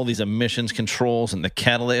these emissions controls and the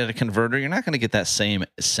catalytic converter. You're not going to get that same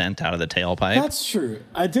scent out of the tailpipe. That's true.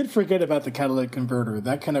 I did forget about the catalytic converter.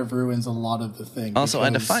 That kind of ruins a lot of the thing. Also, I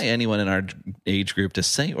defy anyone in our age group to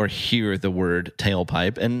say or hear the word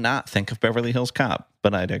tailpipe and not think of Beverly Hills Cop,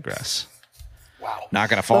 but I digress. Wow. Not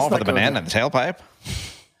going to fall for the banana in the tailpipe.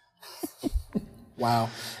 Wow.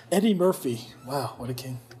 Eddie Murphy. Wow, what a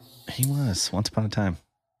king. He was, once upon a time.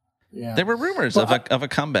 Yeah. There were rumors of a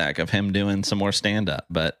comeback of him doing some more stand-up,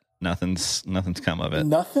 but nothing's come of it.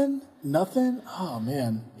 Nothing? Oh,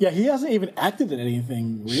 man. Yeah, he hasn't even acted in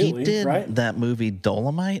anything, really, he did right? that movie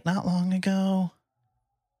Dolomite not long ago.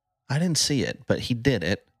 I didn't see it, but he did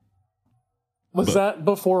it. Was that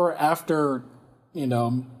before or after,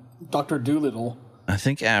 Dr. Dolittle? I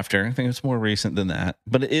think after. I think it's more recent than that.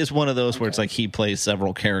 But it is one of those where it's like he plays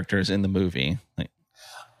several characters in the movie. Like,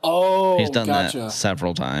 he's done that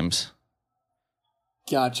several times.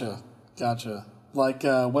 Gotcha. Like,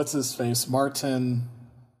 what's his face? Martin.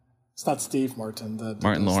 It's not Steve Martin.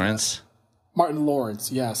 Martin Lawrence. Martin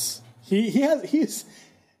Lawrence. Yes, he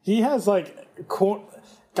has like quote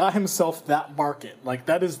got himself that market. Like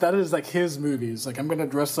that is like his movies. Like I'm gonna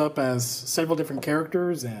dress up as several different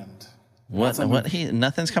characters and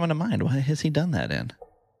nothing's coming to mind. What has he done that in?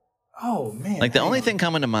 Oh man! Like the only thing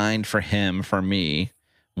coming to mind for me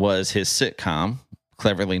was his sitcom,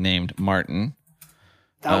 cleverly named Martin.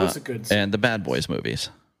 That was a good sitcom. And the Bad Boys movies.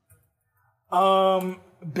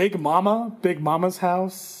 Big Mama's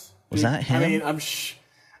House. Was that him? I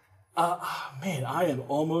mean, I am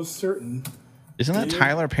almost certain. Isn't that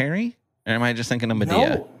Tyler Perry? Or am I just thinking of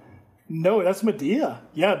Medea? No, that's Medea.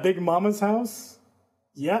 Yeah, Big Mama's House.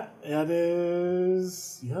 Yeah, that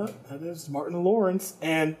is Martin Lawrence.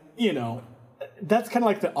 And, that's kind of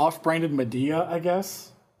like the off-branded Medea, I guess.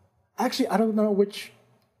 Actually, I don't know which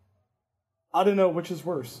is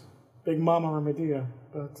worse, Big Mama or Medea.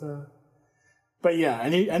 But yeah,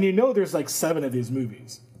 and there's like 7 of these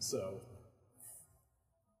movies. So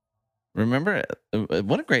remember,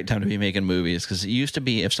 what a great time to be making movies, because it used to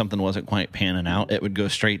be if something wasn't quite panning out, it would go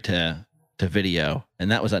straight to video, and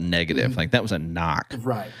that was a negative. Like that was a knock.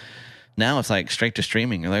 Right. Now it's like straight to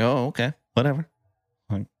streaming. You're like, oh, okay, whatever.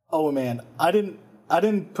 Like, oh man, I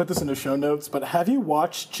didn't put this in the show notes, but have you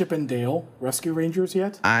watched Chip and Dale Rescue Rangers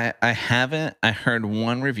yet? I haven't. I heard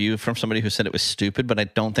one review from somebody who said it was stupid, but I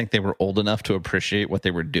don't think they were old enough to appreciate what they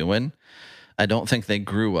were doing. I don't think they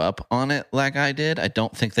grew up on it like I did. I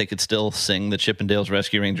don't think they could still sing the Chip and Dale's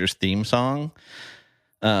Rescue Rangers theme song.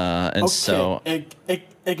 So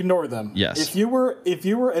ignore them. Yes. If you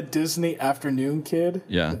were a Disney afternoon kid,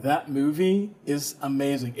 that movie is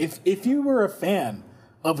amazing. If you were a fan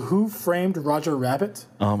of Who Framed Roger Rabbit,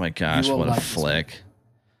 oh my gosh, what a flick!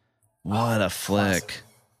 What a flick!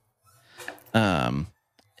 Well,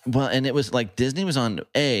 and it was like Disney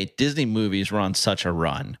movies were on such a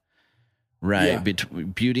run. Right, yeah.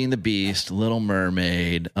 Beauty and the Beast, Little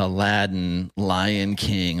Mermaid, Aladdin, Lion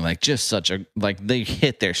King, like just they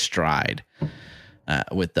hit their stride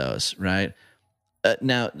with those, right?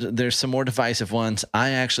 Now, there's some more divisive ones.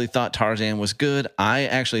 I actually thought Tarzan was good. I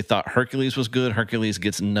actually thought Hercules was good. Hercules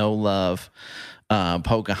gets no love.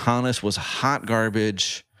 Pocahontas was hot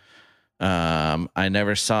garbage. I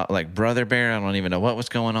never saw like Brother Bear. I don't even know what was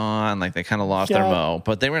going on. Like they kind of lost their mo,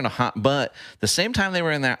 but they were in but the same time they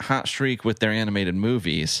were in that hot streak with their animated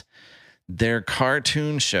movies, their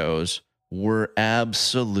cartoon shows were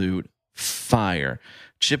absolute fire.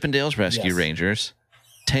 Chip and Dale's Rescue Rangers,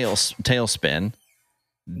 Tailspin,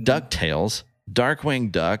 DuckTales,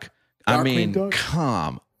 Darkwing Duck.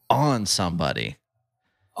 Come on, somebody.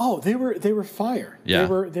 Oh, they were fire. Yeah.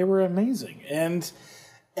 They were amazing. And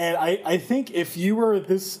I think if you were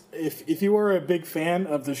a big fan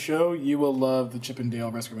of the show, you will love the Chip and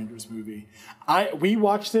Dale Rescue Rangers movie. We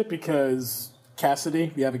watched it because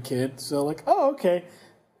Cassidy, we have a kid, so like, oh okay,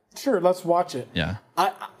 sure, let's watch it. Yeah.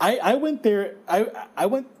 I went there. I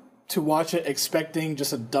went to watch it expecting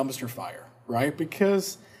just a dumpster fire, right?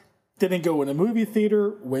 Because didn't go in a movie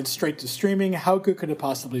theater, went straight to streaming. How good could it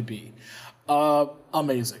possibly be?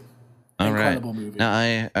 Amazing. Incredible movie.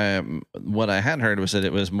 Now, what I had heard was that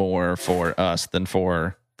it was more for us than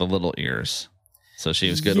for the little ears. So she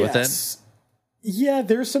was good with it? Yeah,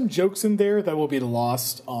 there's some jokes in there that will be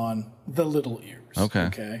lost on the little ears.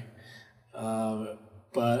 Okay.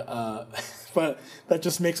 But that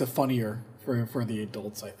just makes it funnier for the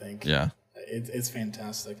adults, I think. Yeah. It's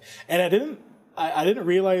fantastic. And I didn't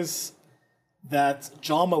realize that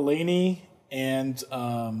John Mulaney and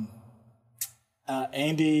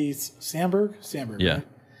Andy Samberg, Yeah. right?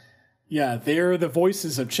 Yeah, they're the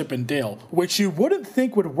voices of Chip and Dale, which you wouldn't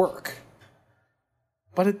think would work,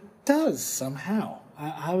 but it does somehow.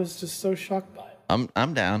 I was just so shocked by it.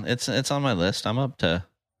 I'm down. It's on my list. I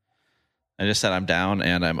just said I'm down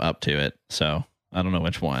and I'm up to it. So I don't know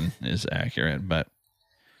which one is accurate, but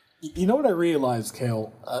You know what I realized,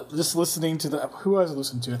 Kale? Just listening to who I was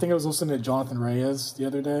listening to. I think I was listening to Jonathan Reyes the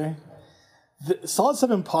other day. The Solid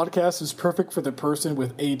 7 podcast is perfect for the person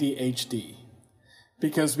with ADHD.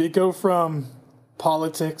 Because we go from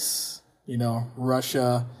politics,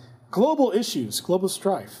 Russia, global issues, global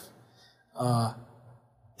strife. And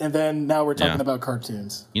then now we're talking about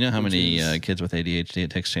cartoons. You know how many kids with ADHD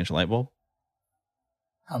it takes to change a light bulb?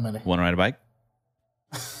 How many? Want to ride a bike?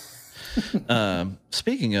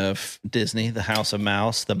 Speaking of Disney, the House of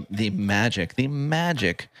Mouse, the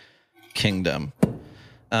Magic Kingdom,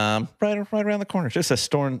 right around the corner, just a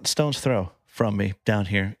stone's throw from me down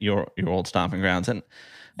here, your old stomping grounds. And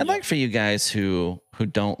I'd like for you guys who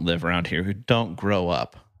don't live around here, who don't grow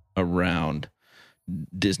up around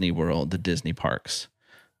Disney World, the Disney parks,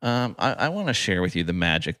 I want to share with you the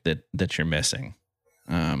magic that you're missing.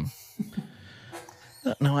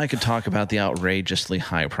 No, I could talk about the outrageously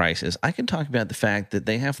high prices. I could talk about the fact that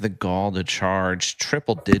they have the gall to charge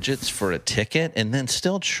triple digits for a ticket and then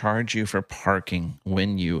still charge you for parking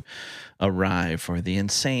when you arrive, or the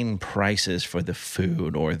insane prices for the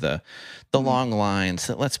food, or the long lines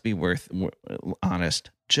that, let's be honest,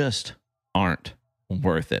 just aren't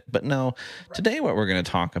worth it. But no, today what we're going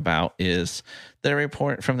to talk about is the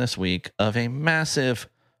report from this week of a massive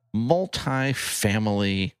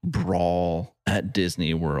multi-family brawl at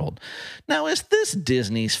Disney World. Now, is this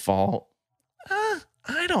Disney's fault?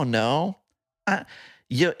 I don't know.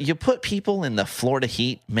 You put people in the Florida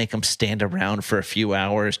heat, make them stand around for a few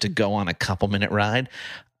hours to go on a couple-minute ride.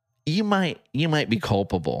 You might be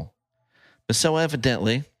culpable. But so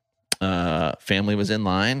evidently, family was in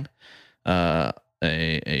line. A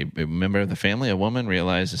member of the family, a woman,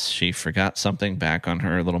 realizes she forgot something back on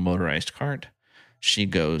her little motorized cart. She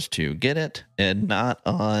goes to get it, and not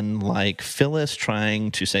unlike Phyllis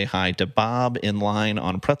trying to say hi to Bob in line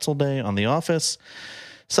on Pretzel Day on The Office,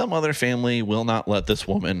 some other family will not let this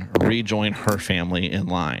woman rejoin her family in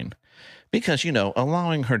line. Because,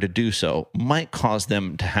 allowing her to do so might cause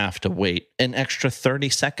them to have to wait an extra 30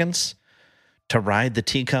 seconds to ride the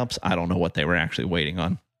teacups. I don't know what they were actually waiting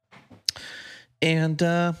on. And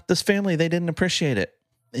this family, they didn't appreciate it.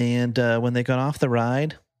 And when they got off the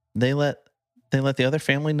ride, they let the other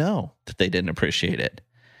family know that they didn't appreciate it.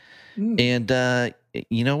 And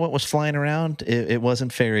you know what was flying around? It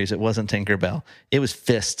wasn't fairies. It wasn't Tinkerbell. It was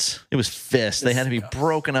fists. They had to be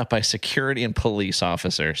broken up by security and police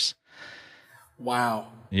officers. Wow.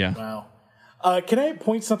 Yeah. Wow. Can I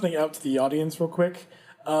point something out to the audience real quick?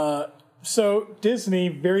 So Disney,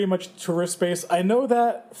 very much tourist based. I know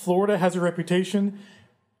that Florida has a reputation.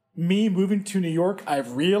 Me moving to New York,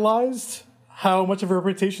 I've realized how much of a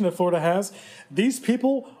reputation that Florida has. These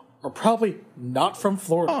people are probably not from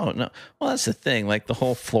Florida. Oh, no. Well, that's the thing. Like the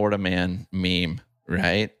whole Florida man meme,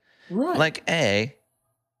 right? Right. Like,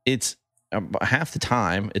 it's half the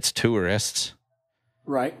time it's tourists.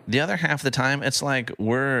 Right. The other half of the time it's like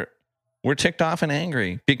we're ticked off and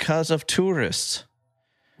angry because of tourists.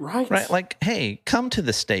 Right. Like, hey, come to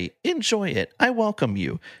the state. Enjoy it. I welcome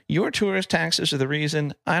you. Your tourist taxes are the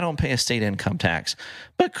reason I don't pay a state income tax.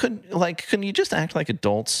 But couldn't you just act like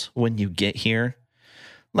adults when you get here?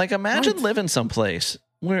 Like, imagine living someplace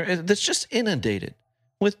where it's just inundated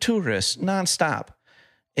with tourists nonstop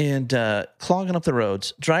and clogging up the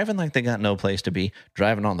roads, driving like they got no place to be,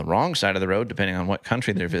 driving on the wrong side of the road, depending on what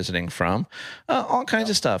country they're visiting from, all kinds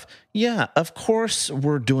of stuff. Yeah, of course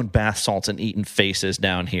we're doing bath salts and eating faces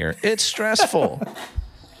down here. It's stressful.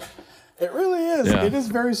 It really is. Yeah. It is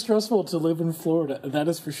very stressful to live in Florida. That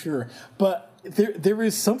is for sure. But there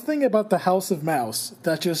is something about the House of Mouse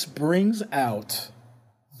that just brings out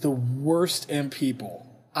the worst in people.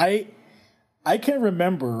 I can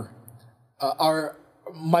remember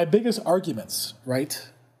my biggest arguments, right,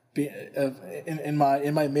 in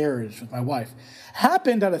my marriage with my wife,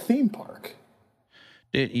 happened at a theme park.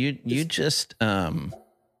 Dude, you just now,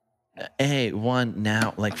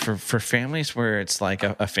 like for families where it's like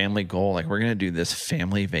a family goal, like we're gonna do this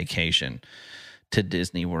family vacation to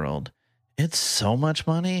Disney World. It's so much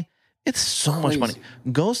money. It's so much money.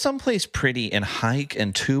 Go someplace pretty and hike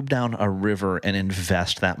and tube down a river and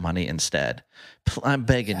invest that money instead. I'm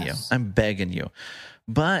begging you. I'm begging you.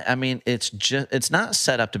 But I mean, it's not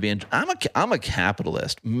set up to be. I'm a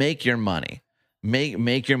capitalist. Make your money.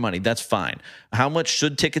 Make your money. That's fine. How much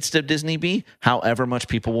should tickets to Disney be? However much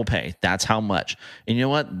people will pay. That's how much. And you know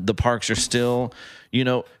what? The parks are still,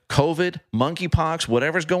 COVID, monkeypox,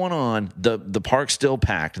 whatever's going on, the park's still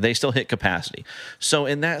packed. They still hit capacity. So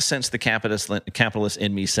in that sense, the capitalist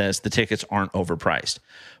in me says the tickets aren't overpriced.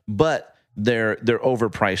 But they're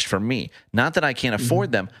overpriced for me. Not that I can't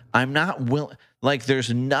afford them. I'm not willing. Like,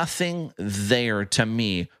 there's nothing there to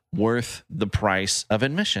me worth the price of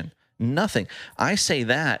admission. Nothing. I say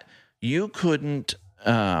that you couldn't.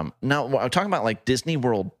 Now I'm talking about like Disney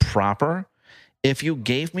World proper. If you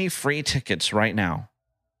gave me free tickets right now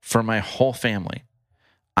for my whole family,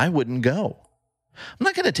 I wouldn't go. I'm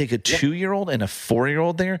not going to take a 2-year-old and a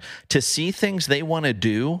 4-year-old there to see things they want to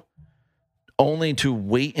do, only to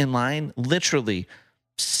wait in line literally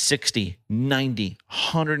 60, 90,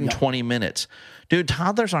 120 minutes. Dude,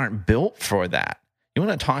 toddlers aren't built for that. You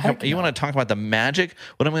want to talk? You want to talk about the magic?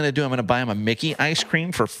 What I'm going to do? I'm going to buy them a Mickey ice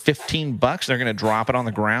cream for $15. They're going to drop it on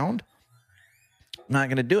the ground. I'm not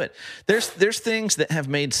going to do it. There's things that have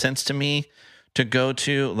made sense to me to go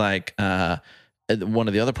to, like one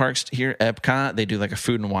of the other parks here, Epcot. They do like a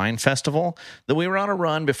food and wine festival. That we were on a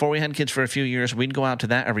run before we had kids for a few years. We'd go out to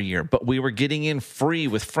that every year, but we were getting in free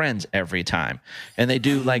with friends every time. And they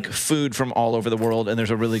do like food from all over the world. And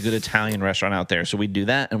there's a really good Italian restaurant out there. So we'd do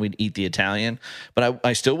that and we'd eat the Italian, but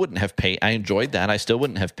I still wouldn't have paid. I enjoyed that. I still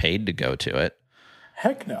wouldn't have paid to go to it.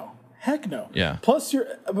 Heck no. Yeah. Plus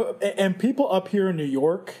and people up here in New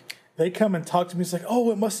York, they come and talk to me. It's like,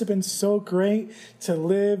 oh, it must have been so great to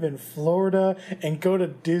live in Florida and go to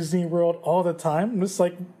Disney World all the time. I'm just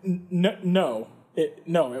like, no,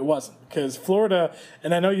 it wasn't. Because Florida,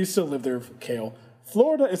 and I know you still live there, Kale,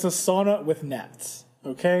 Florida is a sauna with gnats,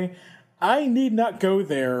 okay? I need not go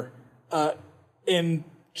there in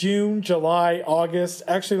June, July, August.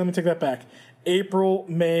 Actually, let me take that back. April,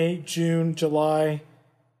 May, June, July,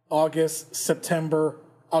 August, September,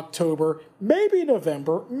 October, maybe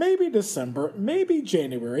November, maybe December, maybe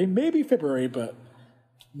January, maybe February, but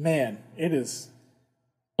man, it is.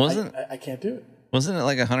 I can't do it. Wasn't it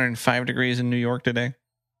like 105 degrees in New York today?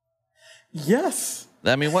 Yes.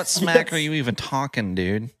 I mean, what smack are you even talking,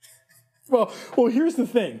 dude? Well, here's the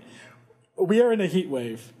thing. We are in a heat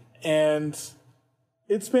wave, and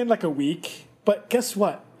it's been like a week, but guess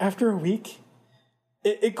what? After a week,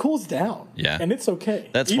 it cools down. Yeah. And it's okay.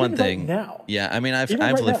 That's even one thing. Right now. Yeah. I mean, I've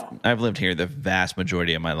lived here the vast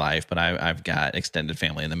majority of my life, but I've got extended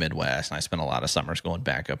family in the Midwest, and I spent a lot of summers going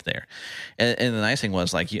back up there. And the nice thing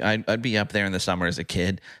was, like, I'd be up there in the summer as a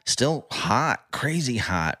kid, still hot, crazy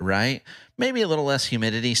hot, right? Maybe a little less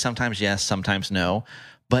humidity. Sometimes yes, sometimes no.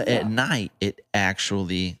 But at night, it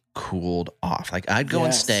actually cooled off. Like, I'd go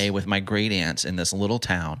and stay with my great aunts in this little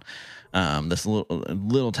town. This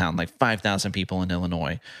little town, like 5,000 people in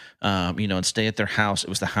Illinois, and stay at their house. It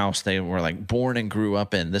was the house they were like born and grew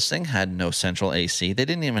up in. This thing had no central AC. They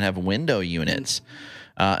didn't even have window units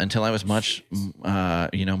until I was much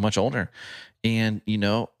older. And,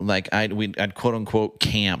 like I'd quote unquote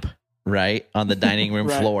camp right on the dining room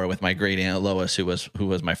floor with my great aunt Lois, who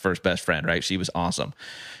was my first best friend. Right. She was awesome.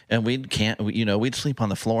 And we'd sleep on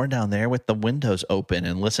the floor down there with the windows open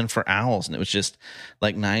and listen for owls. And it was just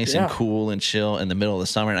like nice and cool and chill in the middle of the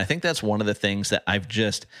summer. And I think that's one of the things that I've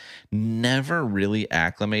just never really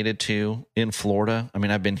acclimated to in Florida. I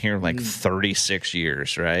mean, I've been here like 36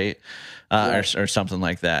 years, right? Or something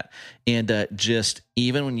like that. And just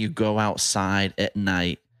even when you go outside at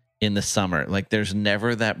night in the summer, like there's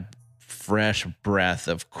never that fresh breath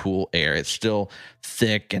of cool air. It's still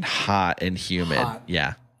thick and hot and humid.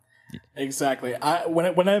 Yeah. Exactly.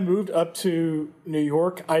 When I moved up to New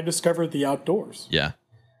York, I discovered the outdoors. Yeah.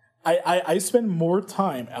 I spend more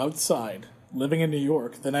time outside living in New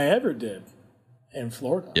York than I ever did in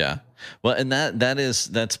Florida. Yeah. Well, and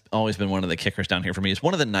that's always been one of the kickers down here for me. Is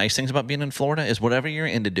one of the nice things about being in Florida is whatever you're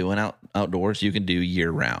into doing outdoors, you can do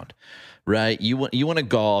year round. Right, you want to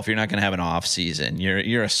golf. You're not going to have an off season.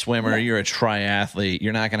 You're a swimmer. You're a triathlete.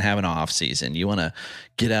 You're not going to have an off season. You want to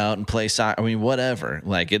get out and play soccer. I mean, whatever.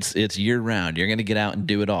 Like it's year round. You're going to get out and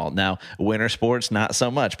do it all. Now, winter sports, not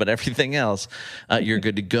so much, but everything else, you're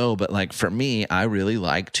good to go. But like for me, I really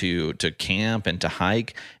like to camp and to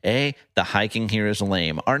hike. The hiking here is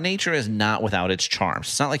lame. Our nature Hampshire is not without its charms.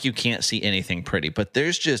 It's not like you can't see anything pretty, but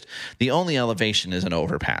there's just the only elevation is an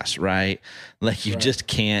overpass, right? Like you just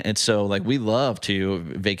can't. And so like we love to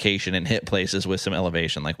vacation and hit places with some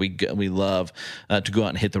elevation. Like we love to go out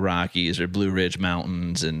and hit the Rockies or Blue Ridge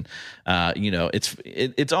Mountains, and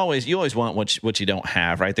it's always, you always want what you don't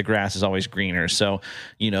have, right? The grass is always greener. So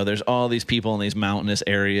there's all these people in these mountainous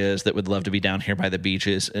areas that would love to be down here by the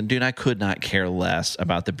beaches, and dude, I could not care less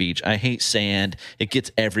about the beach. I hate sand. It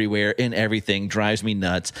gets everywhere in everything, drives me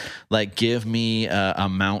nuts. Like give me a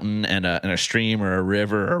mountain and a stream or a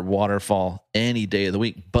river or waterfall any day of the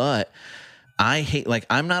week. But I hate, like,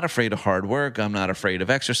 I'm not afraid of hard work. I'm not afraid of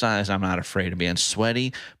exercise. I'm not afraid of being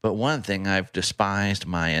sweaty. But one thing I've despised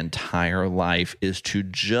my entire life is to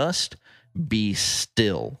just be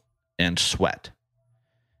still and sweat.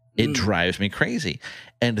 It drives me crazy.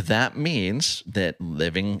 And that means that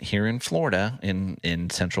living here in Florida, in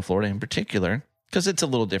Central Florida in particular, because it's a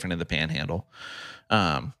little different in the Panhandle,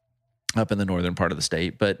 up in the northern part of the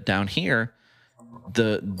state, but down here,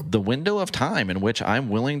 the window of time in which I'm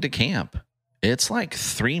willing to camp, it's like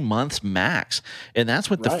 3 months max. And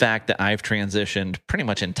that's with the fact that I've transitioned pretty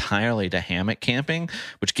much entirely to hammock camping,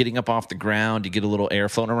 which getting up off the ground, you get a little air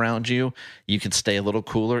flowing around you. You can stay a little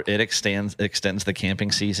cooler. It extends the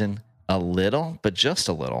camping season a little, but just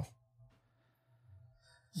a little.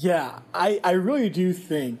 Yeah, I really do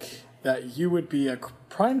think that you would be a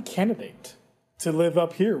prime candidate to live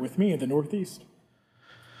up here with me in the Northeast.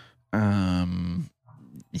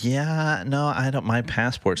 Yeah, no, I don't. My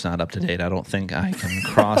passport's not up to date. I don't think I can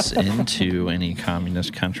cross into any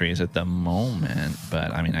communist countries at the moment.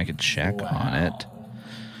 But I mean, I could check on it.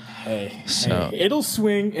 Hey, it'll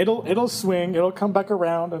swing. It'll swing. It'll come back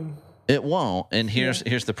around, and it won't. And here's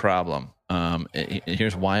the problem.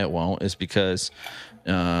 Here's why it won't is because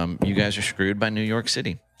you guys are screwed by New York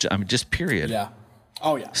City. I mean, just period. Yeah.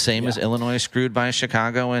 Oh yeah. Same as Illinois is screwed by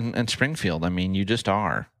Chicago and Springfield. I mean, you just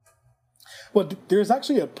are. Well, there's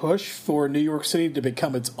actually a push for New York City to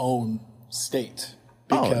become its own state.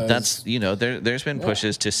 That's there's been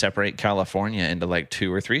pushes to separate California into like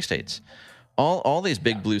 2 or 3 states. All these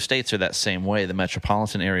big blue states are that same way. The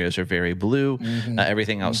metropolitan areas are very blue.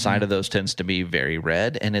 Everything outside of those tends to be very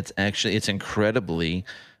red, and it's incredibly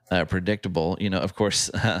predictable. Of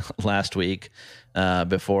course, last week,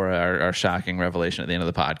 before our shocking revelation at the end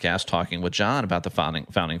of the podcast, talking with John about the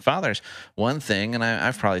founding fathers, one thing, and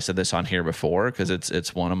I've probably said this on here before because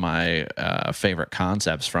it's one of my favorite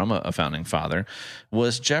concepts from a founding father,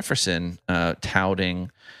 was Jefferson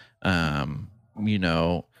touting,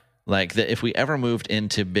 like that if we ever moved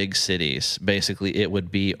into big cities, basically it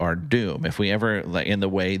would be our doom. If we ever, like in the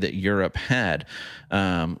way that Europe had,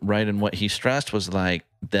 right? And what he stressed was like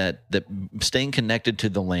that staying connected to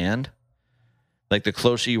the land, like the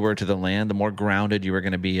closer you were to the land, the more grounded you were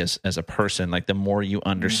going to be as a person. Like the more you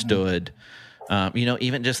understood,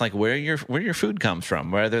 even just like where your food comes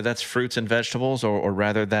from, whether that's fruits and vegetables or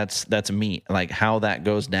rather that's meat, like how that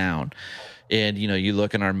goes down. And, you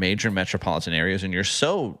look in our major metropolitan areas and you're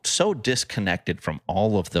so disconnected from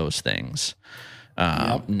all of those things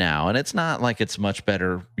now. And it's not like it's much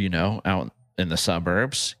better, out in the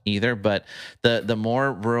suburbs either. But the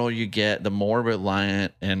more rural you get, the more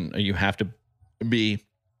reliant and you have to be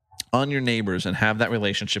on your neighbors and have that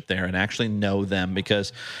relationship there and actually know them,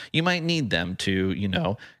 because you might need them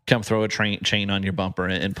to, come throw a chain on your bumper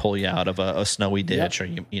and pull you out of a snowy ditch, or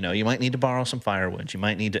you might need to borrow some firewood. You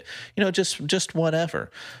might need to, just whatever.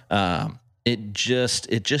 It just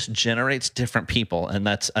generates different people, and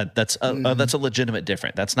that's a legitimate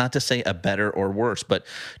difference. That's not to say a better or worse, but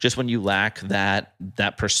just when you lack that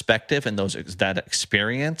perspective and that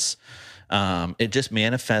experience. It just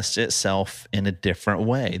manifests itself in a different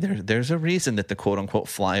way. There's a reason that the quote unquote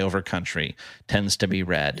flyover country tends to be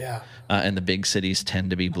red, and the big cities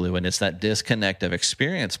tend to be blue, and it's that disconnect of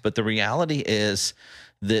experience. But the reality is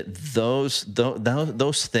that those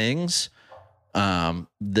things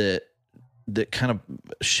that kind of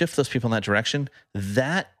shift those people in that direction,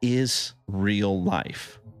 that is real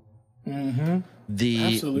life. Mm-hmm.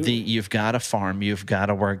 You've got to farm, you've got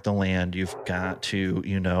to work the land, you've got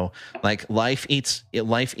to, like life eats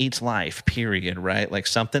life, period, right? Like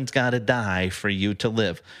something's got to die for you to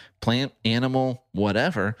live, plant, animal,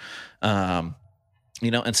 whatever. And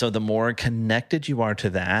so the more connected you are to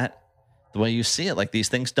that, the way you see it, like these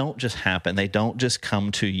things don't just happen. They don't just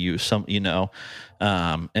come to you,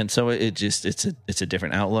 and so it's a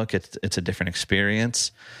different outlook. It's a different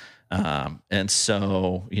experience. And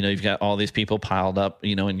so, you've got all these people piled up,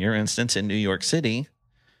 in your instance in New York City,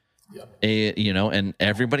 And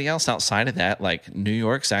everybody else outside of that, like New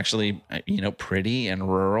York's actually, pretty and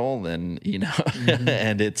rural, and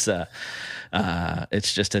and it's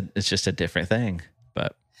just a different thing.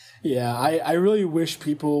 But yeah, I really wish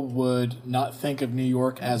people would not think of New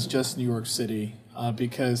York as just New York City,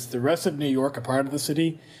 because the rest of New York, a part of the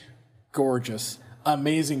city, gorgeous,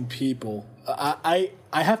 amazing people. I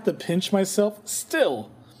have to pinch myself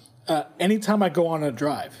still anytime I go on a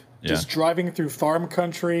drive. Just driving through farm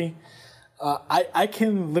country, I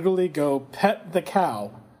can literally go pet the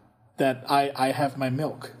cow that I have my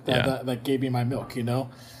milk, that gave me my milk, And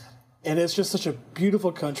it's just such a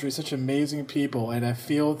beautiful country, such amazing people, and I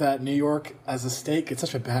feel that New York as a state gets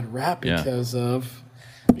such a bad rap because of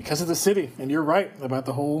the city. And you're right about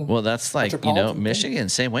the whole. Well, that's like Michigan,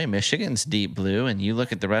 same way. Michigan's deep blue, and you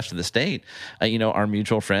look at the rest of the state. Our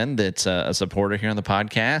mutual friend that's a supporter here on the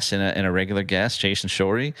podcast and a regular guest, Jason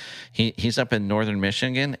Shorey. He's up in northern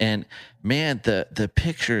Michigan, and man, the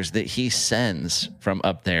pictures that he sends from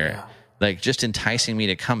up there. Yeah. Like just enticing me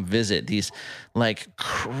to come visit these like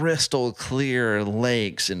crystal clear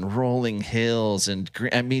lakes and rolling hills and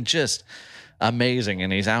just amazing.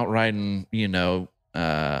 And he's out riding,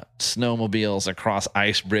 snowmobiles across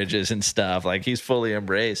ice bridges and stuff. Like he's fully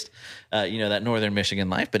embraced, that northern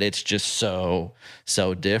Michigan life. But it's just so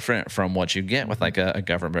different from what you get with like a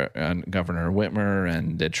Governor Whitmer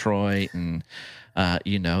and Detroit and.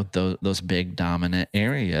 Those big dominant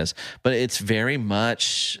areas, but it's very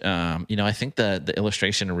much, I think the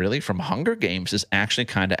illustration really from Hunger Games is actually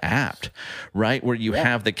kind of apt, right? Where you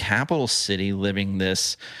have the capital city living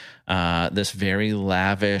this very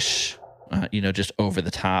lavish, just over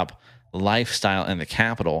the top lifestyle in the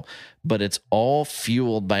capital, but it's all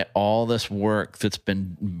fueled by all this work that's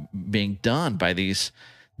been being done by these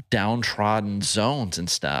downtrodden zones and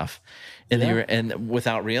stuff. And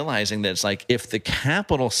without realizing that it's like if the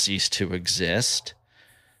capital ceased to exist,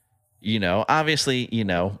 obviously,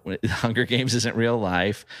 Hunger Games isn't real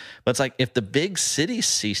life, but it's like if the big cities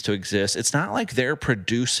cease to exist, it's not like they're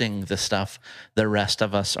producing the stuff the rest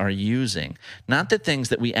of us are using. Not the things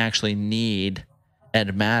that we actually need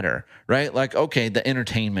and matter, right? Like, okay, the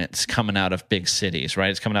entertainment's coming out of big cities, right?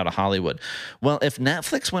 It's coming out of Hollywood. Well, if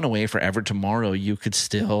Netflix went away forever tomorrow, you could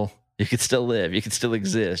still live, you could still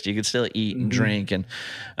exist, you could still eat and drink and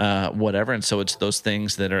whatever. And so it's those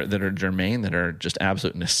things that are germane, that are just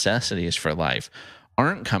absolute necessities for life,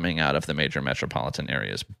 aren't coming out of the major metropolitan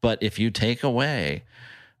areas. But if you take away,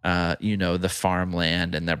 the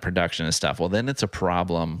farmland and the production and stuff, well, then it's a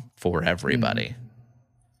problem for everybody.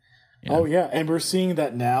 Oh yeah, and we're seeing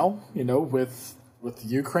that now, with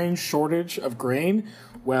Ukraine's shortage of grain.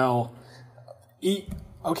 Well,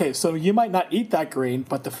 okay, so you might not eat that grain,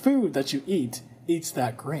 but the food that you eat eats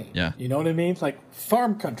that grain. Yeah. You know what I mean? Like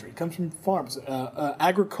farm country comes from farms.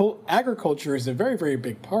 Agriculture is a very, very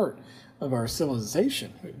big part of our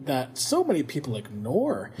civilization that so many people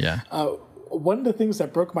ignore. Yeah. One of the things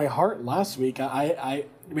that broke my heart last week,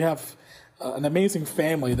 we have an amazing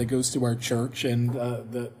family that goes to our church, and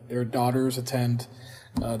their daughters attend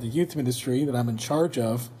the youth ministry that I'm in charge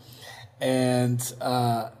of, and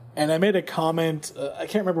I made a comment. I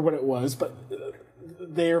can't remember what it was, but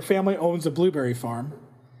their family owns a blueberry farm,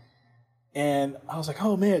 and I was like,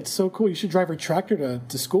 "Oh man, it's so cool! You should drive your tractor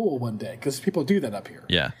to school one day, because people do that up here."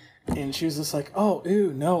 Yeah. And she was just like, "Oh,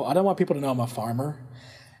 ew, no! I don't want people to know I'm a farmer,"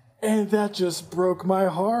 and that just broke my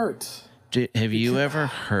heart. Have you ever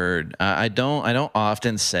heard? I don't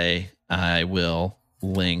often say I will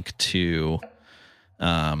link to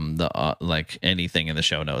like anything in the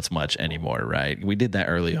show notes much anymore, right? We did that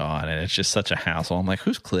early on, and it's just such a hassle. I'm like,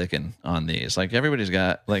 who's clicking on these? Like everybody's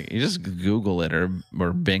got, like, you just Google it or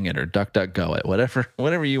Bing it or DuckDuckGo it,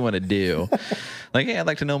 whatever you want to do. Like, hey, I'd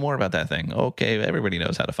like to know more about that thing. Okay, everybody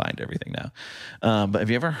knows how to find everything now. But have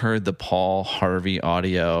you ever heard the Paul Harvey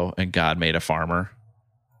audio and God Made a Farmer?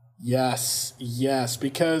 Yes,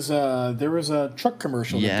 because there was a truck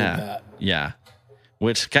commercial that did that. Yeah.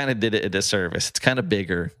 Which kind of did it a disservice. It's kind of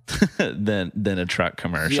bigger than a truck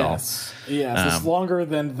commercial. Yes, it's longer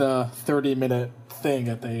than the 30-minute thing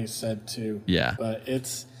that they said too. Yeah,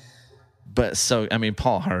 but so I mean,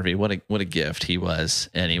 Paul Harvey, what a gift he was,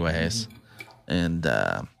 anyways. And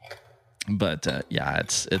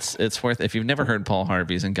it's worth, if you've never heard Paul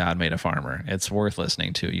Harvey's and God Made a Farmer, it's worth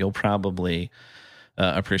listening to. You'll probably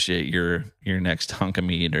appreciate your next hunk of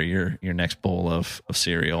meat or your next bowl of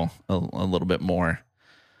cereal a little bit more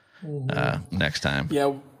next time.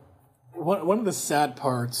 Yeah, one of the sad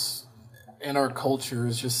parts in our culture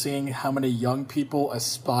is just seeing how many young people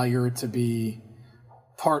aspire to be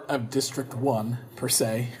part of District 1 per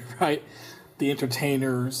se, right? The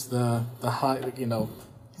entertainers, the high,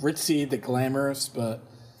 ritzy, the glamorous, but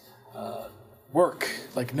work.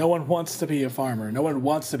 Like, no one wants to be a farmer. No one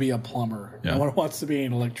wants to be a plumber. Yeah. No one wants to be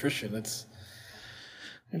an electrician. It's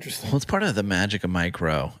interesting. Well, it's part of the magic of Mike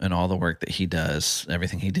Rowe and all the work that he does,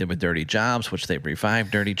 everything he did with Dirty Jobs, which they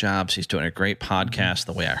revived Dirty Jobs. He's doing a great podcast,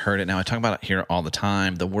 The Way I Heard It. Now, I talk about it here all the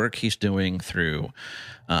time. The work he's doing through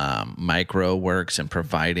Mike Rowe Works and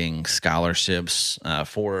providing scholarships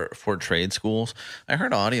for trade schools. I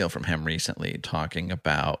heard audio from him recently talking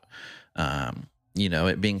about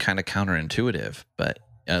it being kind of counterintuitive, but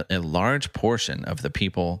a large portion of the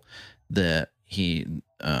people that he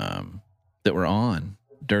that were on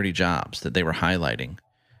Dirty Jobs that they were highlighting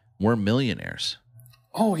were millionaires.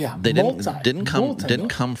 Oh yeah, they didn't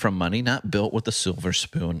come from money, not built with a silver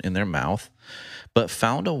spoon in their mouth, but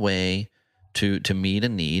found a way to meet a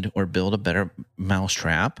need or build a better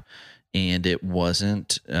mousetrap. And it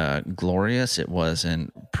wasn't glorious, it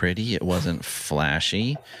wasn't pretty, it wasn't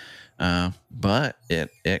flashy. But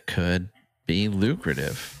it could be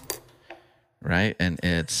lucrative, right? And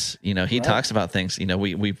it's he talks about things.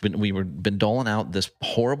 We've been doling out this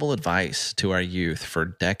horrible advice to our youth for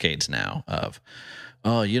decades now of,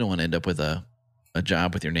 oh, you don't want to end up with a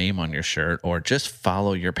job with your name on your shirt, or just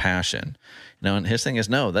follow your passion. And his thing is,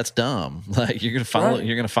 no, that's dumb. Like, you're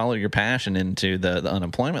gonna follow your passion into the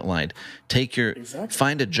unemployment line.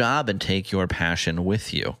 Find a job and take your passion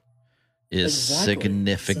with you. Is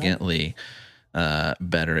significantly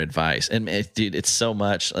better advice. And dude, it's so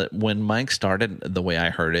much. When Mike started The Way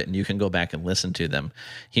I Heard It, and you can go back and listen to them,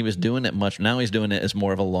 he was doing it much. Now he's doing it as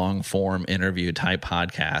more of a long form interview type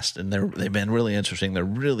podcast, and they've been really interesting. They're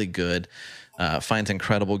really good. Finds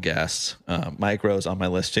incredible guests. Mike Rowe's on my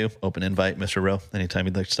list too. Open invite, Mr. Rowe. Anytime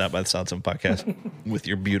you'd like to stop by the Solid 7 podcast with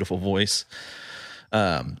your beautiful voice.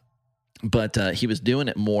 But he was doing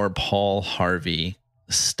it more Paul Harvey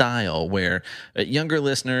style, where younger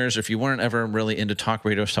listeners, if you weren't ever really into talk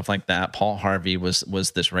radio stuff like that, Paul Harvey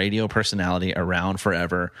was this radio personality around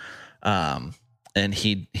forever, and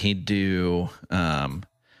he'd do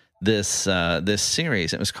this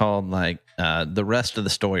series. It was called like The Rest of the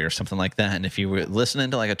Story or something like that. And if you were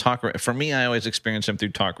listening to like a talk, for me, I always experienced him through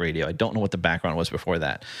talk radio. I don't know what the background was before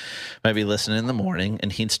that. I'd be listening in the morning,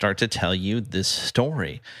 and he'd start to tell you this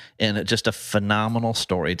story, and just a phenomenal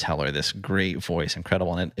storyteller, this great voice,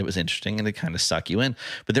 incredible. And it was interesting, and it kind of suck you in,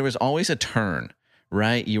 but there was always a turn.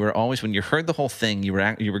 Right, you were always, when you heard the whole thing, you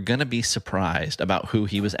were going to be surprised about who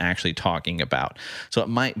he was actually talking about. So it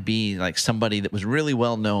might be like somebody that was really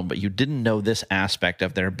well known, but you didn't know this aspect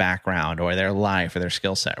of their background or their life or their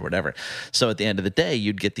skill set or whatever. So at the end of the day,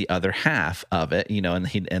 you'd get the other half of it, and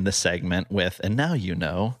he'd end the segment with, and now you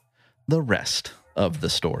know the rest of the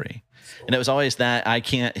story. And it was always that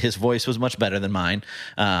his voice was much better than mine,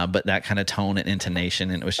 but that kind of tone and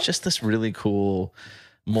intonation, and it was just this really cool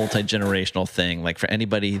multi-generational thing. Like, for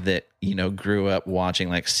anybody that grew up watching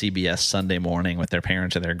like CBS Sunday Morning with their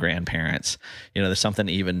parents or their grandparents, there's something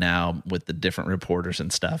even now with the different reporters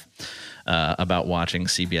and stuff about watching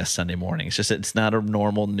CBS Sunday Morning. It's not a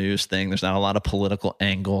normal news thing. There's not a lot of political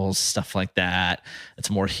angles, stuff like that.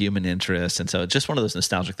 It's more human interest, and so it's just one of those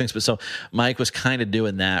nostalgic things. But so Mike was kind of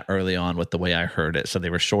doing that early on with The Way I Heard It. So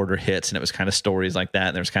they were shorter hits, and it was kind of stories like that,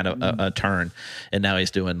 and there was kind of a turn, and now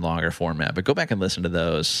he's doing longer format. But go back and listen to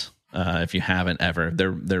those if you haven't ever.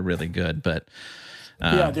 They're really good. But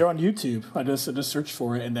yeah, they're on YouTube. I just searched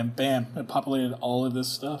for it, and then bam, it populated all of this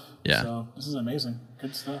stuff. Yeah, so this is amazing,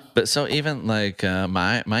 good stuff. But so even like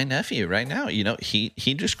my nephew right now, he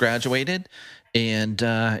just graduated,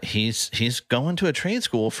 and he's going to a trade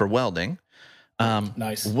school for welding.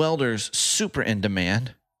 Nice. Welders super in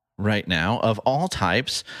demand right now of all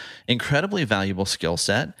types. Incredibly valuable skill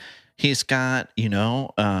set. He's got,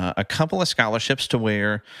 a couple of scholarships to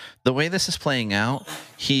where the way this is playing out,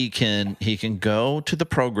 he can go to the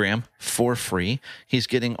program for free. He's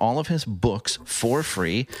getting all of his books for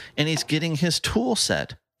free, and he's getting his tool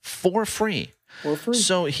set for free.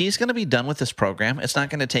 So he's going to be done with this program. It's not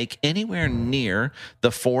going to take anywhere near the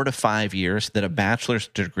 4 to 5 years that a bachelor's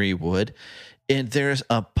degree would. And there's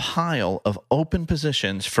a pile of open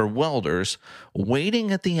positions for welders waiting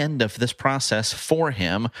at the end of this process for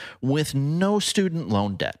him with no student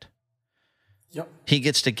loan debt. Yep. He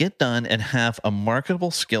gets to get done and have a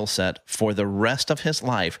marketable skill set for the rest of his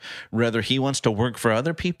life, whether he wants to work for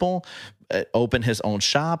other people, open his own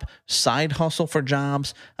shop, side hustle for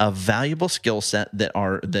jobs, a valuable skill set that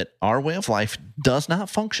our way of life does not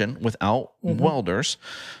function without welders.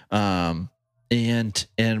 And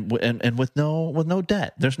with no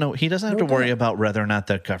debt. He doesn't have to worry about whether or not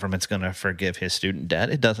the government's going to forgive his student debt.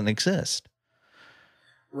 It doesn't exist.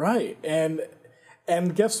 Right. And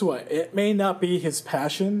And guess what? It may not be his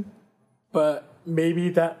passion, but maybe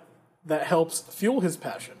that helps fuel his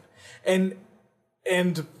passion. And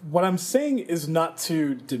what I'm saying is not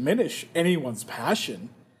to diminish anyone's passion.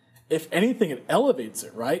 If anything, it elevates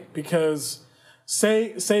it, right? Because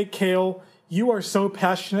say Kale, you are so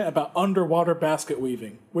passionate about underwater basket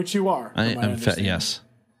weaving, which you are. Yes.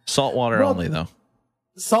 Saltwater only, though.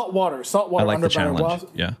 Saltwater. I like the challenge.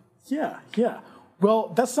 Yeah.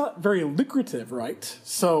 Well, that's not very lucrative, right?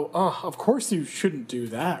 So, of course you shouldn't do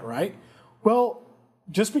that, right? Well,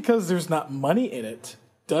 just because there's not money in it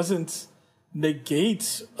doesn't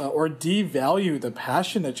negate or devalue the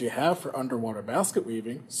passion that you have for underwater basket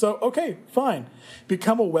weaving. So, okay, fine.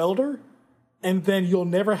 Become a welder, and then you'll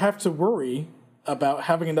never have to worry about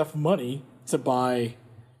having enough money to buy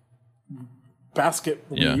basket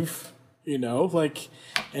weave,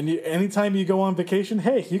 and anytime you go on vacation,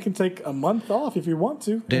 hey, you can take a month off if you want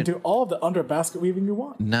to and do all of the under basket weaving you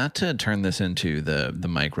want. Not to turn this into the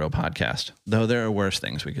micro podcast, though there are worse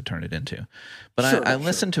things we could turn it into. But I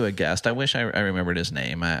listened to a guest. I wish I remembered his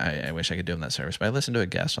name. I wish I could do him that service. But I listened to a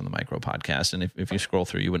guest on the micro podcast, and if you scroll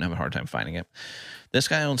through, you wouldn't have a hard time finding it. This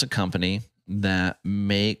guy owns a company that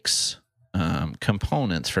makes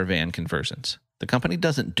components for van conversions. The company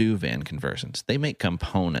doesn't do van conversions. They make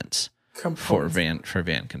components. For van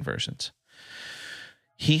conversions.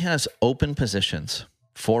 He has open positions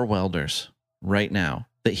for welders right now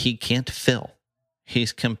that he can't fill.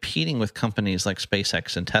 He's competing with companies like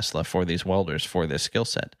SpaceX and Tesla for these welders for this skill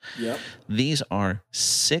set. Yep. These are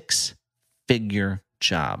 6-figure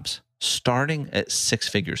jobs, starting at 6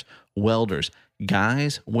 figures. Welders,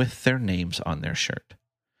 guys with their names on their shirt.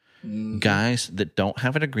 Mm-hmm. Guys that don't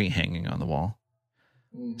have a degree hanging on the wall.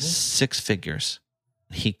 Mm-hmm. 6 figures.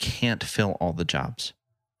 He can't fill all the jobs.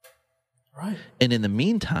 Right. And in the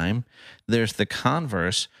meantime, there's the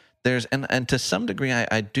converse. And to some degree,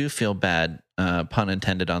 I do feel bad, pun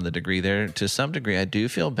intended on the degree there. To some degree, I do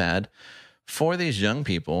feel bad for these young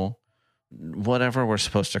people, whatever we're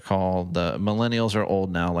supposed to call the millennials are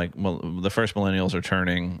old now. Like the first millennials are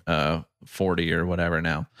turning 40 or whatever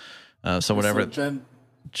now. So whatever. Gen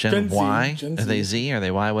Y? Gen Are they Z? Are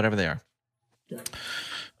they Y? Whatever they are.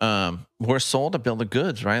 Yeah. We're sold a bill of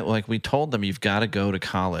goods, right? Like we told them, you've got to go to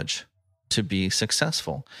college to be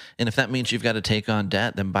successful. And if that means you've got to take on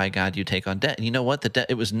debt, then by God, you take on debt. And you know what? The debt,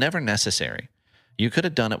 it was never necessary. You could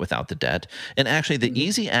have done it without the debt. And actually the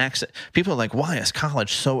easy access, people are like, why is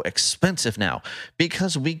college so expensive now?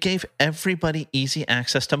 Because we gave everybody easy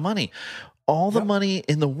access to money. All the money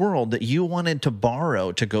in the world that you wanted to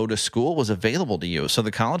borrow to go to school was available to you. So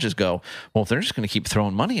the colleges go, well, if they're just going to keep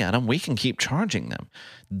throwing money at them, we can keep charging them.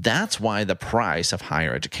 That's why the price of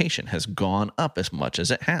higher education has gone up as much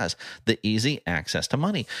as it has, the easy access to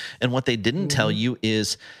money. And what they didn't tell you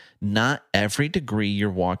is not every degree you're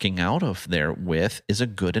walking out of there with is a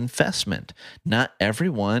good investment. Not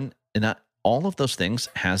everyone, not all of those things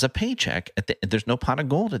has a paycheck. There's no pot of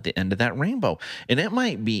gold at the end of that rainbow. And it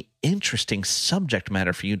might be interesting subject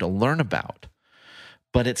matter for you to learn about,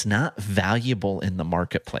 but it's not valuable in the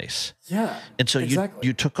marketplace. Yeah. And so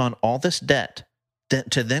you took on all this debt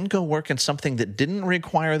to then go work in something that didn't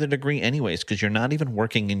require the degree anyways, because you're not even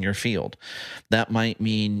working in your field. That might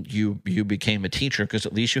mean you became a teacher because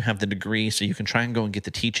at least you have the degree, so you can try and go and get the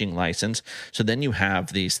teaching license. So then you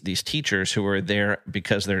have these teachers who are there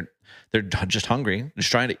because they're just hungry,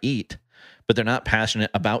 just trying to eat, but they're not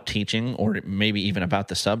passionate about teaching or maybe even about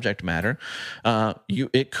the subject matter.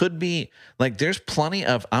 It could be like there's plenty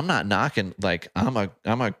of. I'm not knocking. Like I'm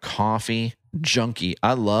a coffee junkie.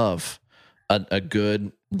 I love a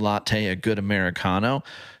good latte, a good Americano.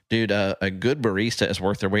 Dude, a good barista is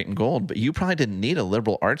worth their weight in gold, but you probably didn't need a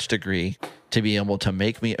liberal arts degree to be able to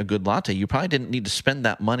make me a good latte. You probably didn't need to spend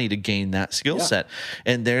that money to gain that skill set.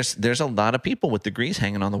 And there's a lot of people with degrees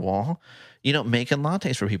hanging on the wall, making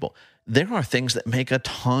lattes for people. There are things that make a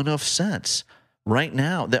ton of sense right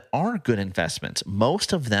now that are good investments.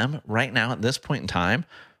 Most of them right now at this point in time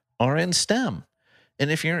are in STEM. And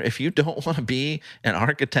if you don't want to be an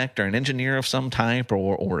architect or an engineer of some type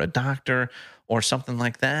or a doctor or something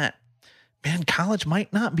like that, man, college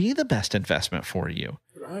might not be the best investment for you.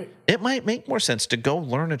 Right. It might make more sense to go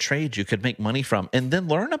learn a trade you could make money from and then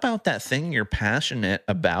learn about that thing you're passionate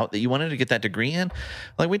about that you wanted to get that degree in.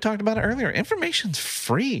 Like we talked about it earlier, information's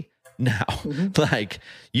free now. Mm-hmm. Like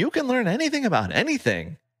you can learn anything about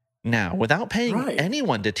anything now without paying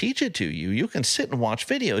anyone to teach it to you. You can sit and watch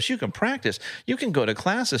videos. You can practice. You can go to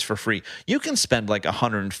classes for free. You can spend like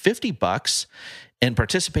 $150 and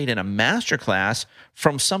participate in a master class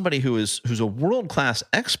from somebody who's a world-class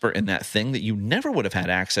expert in that thing that you never would have had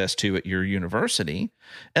access to at your university,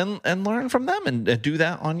 and learn from them and do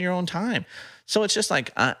that on your own time. So it's just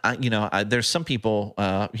like, there's some people,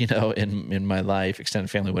 in my life,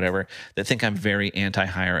 extended family, whatever, that think I'm very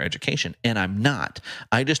anti-higher education, and I'm not.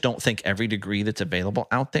 I just don't think every degree that's available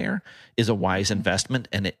out there is a wise investment,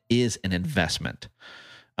 and it is an investment.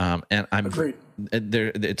 And I'm Agreed.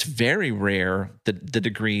 It's very rare the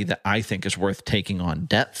degree that I think is worth taking on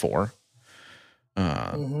debt for.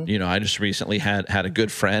 I just recently had a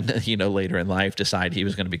good friend, later in life decide he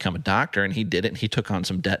was going to become a doctor, and he did it, and he took on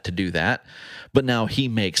some debt to do that. But now he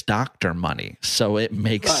makes doctor money, so it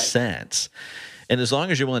makes sense. And as long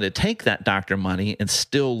as you're willing to take that doctor money and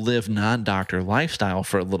still live non-doctor lifestyle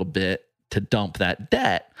for a little bit to dump that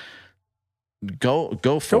debt,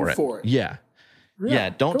 go for it. Yeah.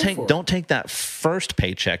 Yeah, don't take that first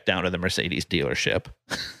paycheck down to the Mercedes dealership.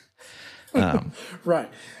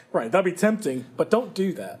 Right. That'd be tempting, but don't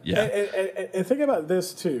do that. Yeah. And think about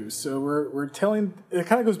this too. So we're telling. It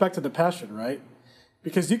kind of goes back to the passion, right?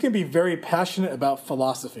 Because you can be very passionate about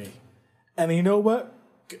philosophy, and you know what?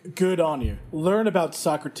 Good on you. Learn about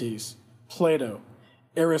Socrates, Plato,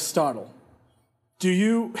 Aristotle. Do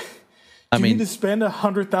you? Do you need to spend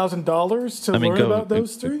 $100,000 to learn about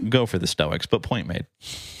those three? Go for the Stoics, but point made.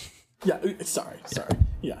 Yeah, sorry.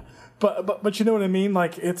 Yeah, but you know what I mean?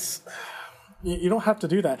 Like, it's, you don't have to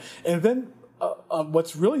do that. And then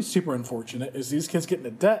what's really super unfortunate is these kids get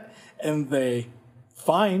into debt, and they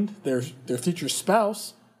find their future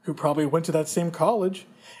spouse who probably went to that same college,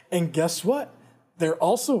 and guess what? They're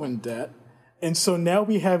also in debt, and so now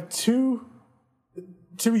we have two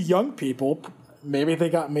young people. Maybe they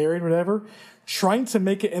got married, whatever, trying to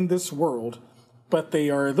make it in this world, but they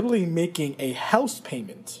are literally making a house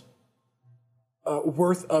payment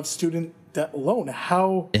worth of student debt loan.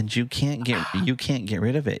 How? And you can't get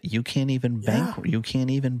rid of it. You can't even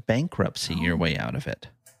bankruptcy your way out of it.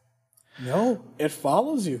 No, it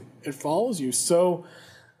follows you. So.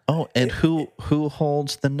 Oh, and who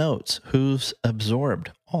holds the notes? Who's absorbed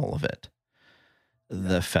all of it?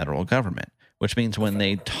 The federal government. Which means when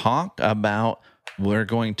they talk about we're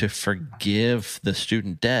going to forgive the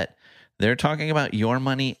student debt, they're talking about your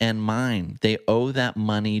money and mine. They owe that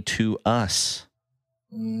money to us.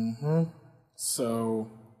 Mm-hmm. So,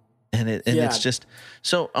 it's just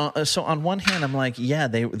so on one hand, I'm like, yeah,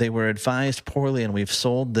 they were advised poorly, and we've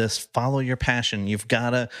sold this. Follow your passion. You've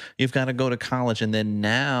gotta go to college, and then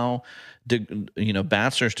now,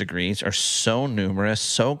 bachelor's degrees are so numerous,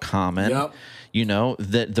 so common. Yep.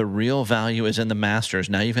 That the real value is in the master's.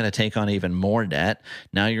 Now you're going to take on even more debt.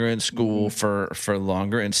 Now you're in school for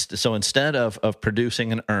longer. And so instead of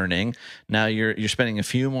producing and earning, now you're spending a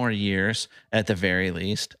few more years at the very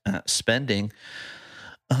least spending.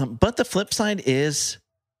 But the flip side is,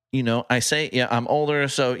 I say, I'm older.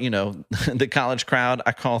 So, the college crowd,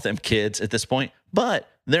 I call them kids at this point, but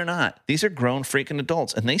they're not. These are grown freaking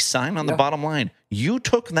adults, and they sign on the bottom line. You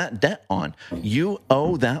took that debt on. You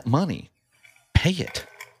owe that money. Pay it.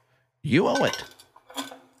 You owe it.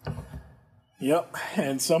 Yep,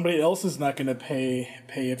 and somebody else is not going to pay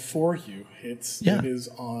it for you. It is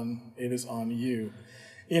on you.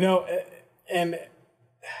 And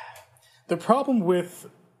the problem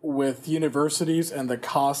with universities and the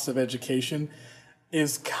cost of education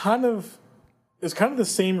is kind of the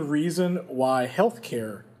same reason why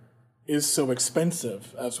healthcare is so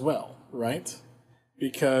expensive as well, right?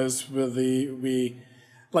 Because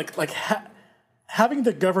having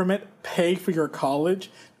the government pay for your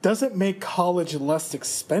college doesn't make college less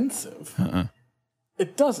expensive.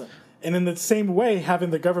 It doesn't. And in the same way, having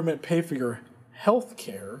the government pay for your health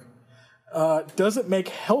care doesn't make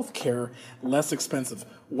health care less expensive.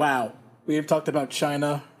 Wow. We have talked about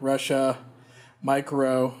China, Russia,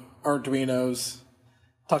 micro, Arduinos,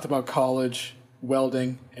 talked about college,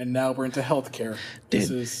 welding, and now we're into healthcare.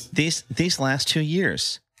 Dude, these last 2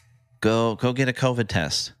 years, go get a COVID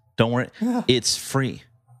test. Don't worry, it's free.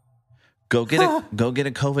 Go get a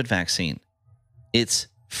COVID vaccine. It's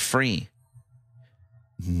free.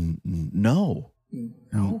 No.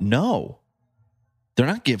 They're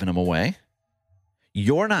not giving them away.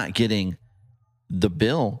 You're not getting the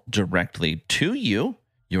bill directly to you.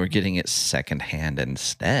 You're getting it secondhand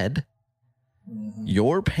instead.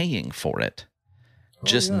 You're paying for it,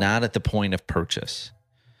 not at the point of purchase.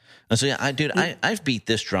 And so, I've beat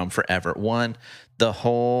this drum forever. One, the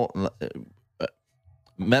whole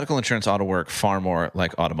medical insurance ought to work far more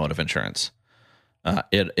like automotive insurance.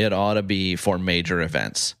 It ought to be for major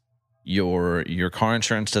events. Your car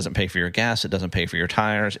insurance doesn't pay for your gas. It doesn't pay for your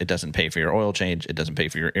tires. It doesn't pay for your oil change. It doesn't pay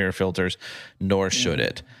for your air filters, nor should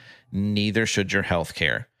it. Neither should your health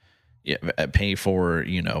care. Pay for,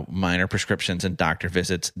 minor prescriptions and doctor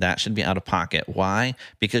visits. That should be out of pocket. Why?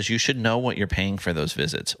 Because you should know what you're paying for those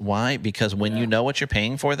visits. Why? Because when you know what you're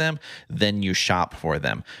paying for them, then you shop for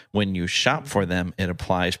them. When you shop for them, it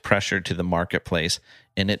applies pressure to the marketplace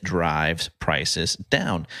and it drives prices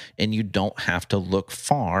down. And you don't have to look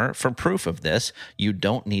far for proof of this. You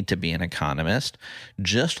don't need to be an economist.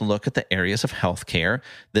 Just look at the areas of healthcare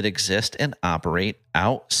that exist and operate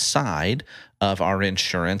outside of our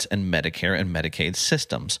insurance and Medicare and Medicaid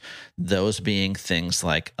systems. Those being things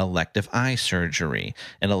like elective eye surgery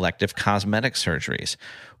and elective cosmetic surgeries.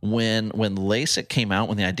 When LASIK came out,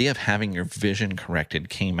 when the idea of having your vision corrected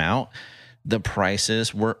came out, the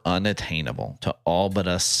prices were unattainable to all but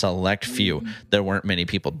a select few. There weren't many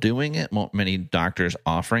people doing it, weren't many doctors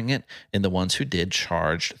offering it, and the ones who did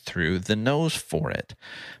charged through the nose for it.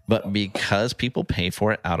 But because people pay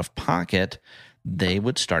for it out of pocket, they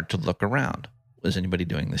would start to look around. Is anybody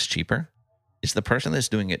doing this cheaper? Is the person that's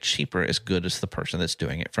doing it cheaper as good as the person that's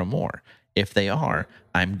doing it for more? If they are,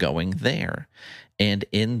 I'm going there. And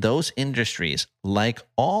in those industries, like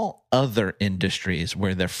all other industries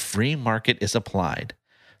where the free market is applied,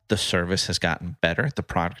 the service has gotten better, the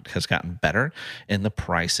product has gotten better, and the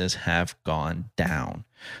prices have gone down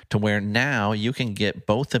to where now you can get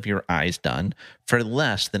both of your eyes done for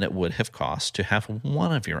less than it would have cost to have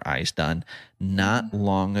one of your eyes done not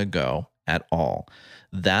long ago at all.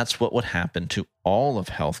 That's what would happen to all of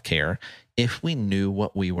healthcare if we knew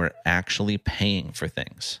what we were actually paying for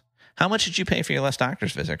things. How much did you pay for your last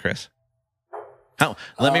doctor's visit, Chris?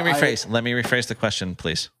 Let me rephrase the question,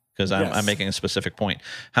 please, because I'm making a specific point.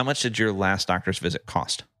 How much did your last doctor's visit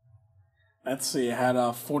cost? Let's see. I had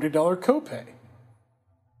a $40 copay.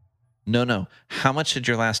 No. How much did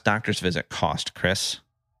your last doctor's visit cost, Chris?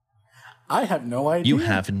 I have no idea. You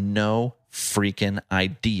have no freaking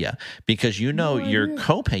idea because your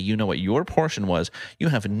copay, you know what your portion was. You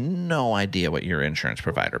have no idea what your insurance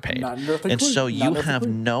provider paid. So you have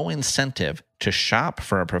no incentive to shop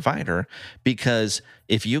for a provider because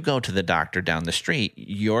if you go to the doctor down the street,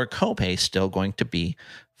 your copay is still going to be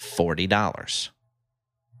 $40.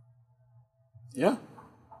 Yeah.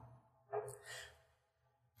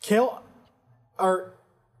 Kale,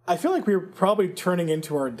 I feel like we're probably turning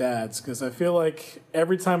into our dads because I feel like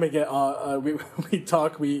every time we get we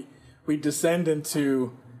talk, we descend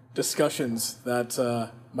into discussions that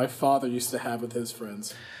my father used to have with his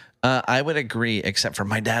friends. I would agree, except for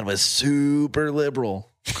my dad was super liberal.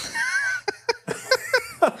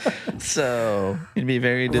 So he'd be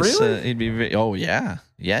very oh yeah.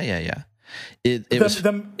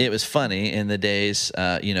 It was funny in the days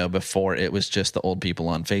before it was just the old people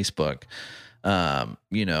on Facebook.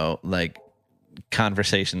 Like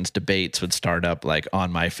conversations, debates would start up like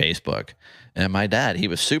on my Facebook. And my dad, he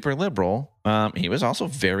was super liberal. He was also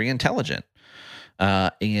very intelligent.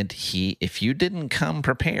 And if you didn't come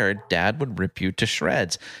prepared, Dad would rip you to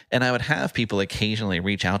shreds. And I would have people occasionally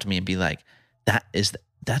reach out to me and be like,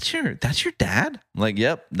 that's your dad? I'm like,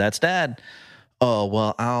 yep, that's Dad. Oh,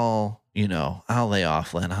 well, I'll lay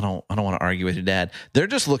off, Len. I don't want to argue with your dad. They're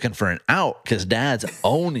just looking for an out because Dad's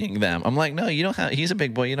owning them. I'm like, no, you don't have. He's a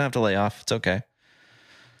big boy. You don't have to lay off. It's okay.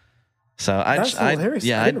 So that's hilarious.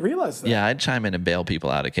 I didn't realize that. Yeah, I'd chime in and bail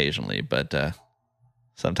people out occasionally, but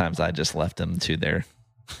sometimes I just left them to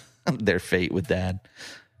their fate with Dad.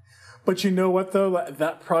 But you know what though?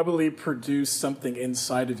 That probably produced something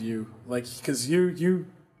inside of you, like because you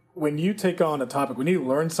when you take on a topic, when you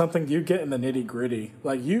learn something, you get in the nitty gritty.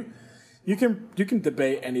 Like you can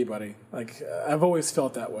debate anybody. Like I've always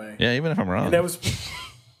felt that way. Yeah, even if I'm wrong. And that was.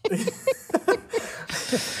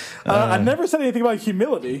 I never said anything about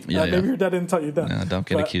humility. Maybe your dad didn't tell you that. No, don't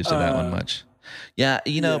get accused of that one much. Yeah,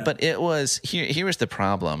 but it was here was the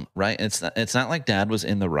problem, right? It's not like Dad was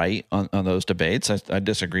in the right on those debates. I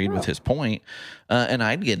disagreed with his point, and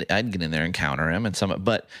I'd get in there and counter him and some.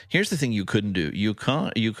 But here's the thing: you couldn't do. You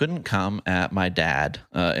couldn't come at my dad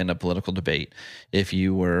in a political debate if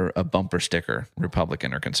you were a bumper sticker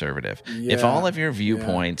Republican or conservative. Yeah, if all of your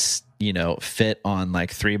viewpoints fit on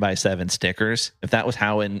like 3x7 stickers, if that was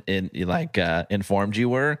how informed you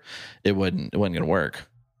were, it wasn't gonna work.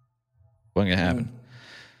 Wasn't gonna happen.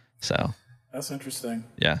 So that's interesting.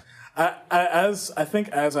 Yeah. I think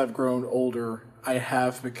as I've grown older, I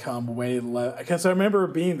have become way less. Because I remember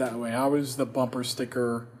being that way. I was the bumper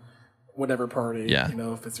sticker, whatever party. Yeah.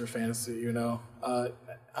 If it's your fantasy. I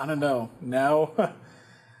don't know now.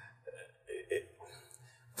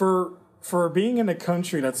 For being in a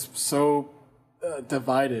country that's so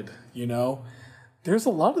divided. There's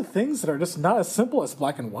a lot of things that are just not as simple as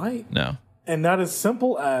black and white. No. And not as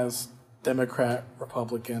simple as Democrat,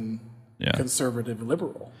 Republican, conservative,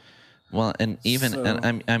 liberal. Well, and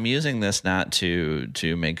and I'm using this not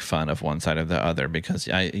to make fun of one side or the other, because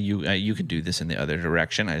you could do this in the other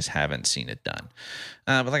direction. I just haven't seen it done.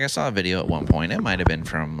 But like I saw a video at one point. It might have been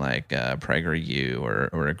from like PragerU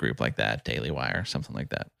or a group like that, Daily Wire, something like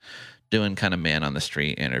that, doing kind of man on the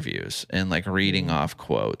street interviews and like reading off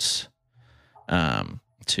quotes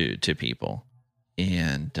to people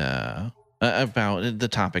and about the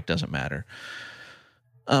topic doesn't matter.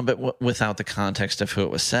 But without the context of who it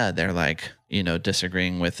was said, they're like,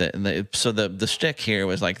 disagreeing with it. And so the shtick here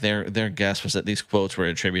was like their guess was that these quotes were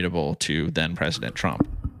attributable to then President Trump.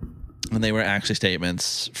 And they were actually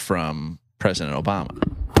statements from President Obama.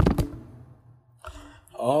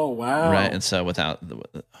 Oh, wow. Right. And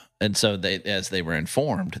so they, as they were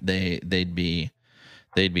informed, they'd be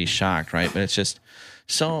shocked. Right. But it's just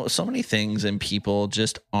so many things, and people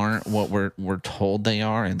just aren't what we're told they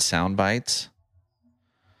are in sound bites.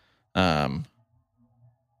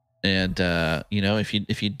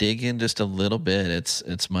 If you dig in just a little bit,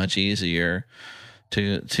 it's much easier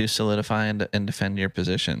to solidify and defend your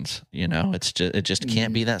positions. It just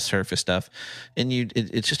can't be that surface stuff. And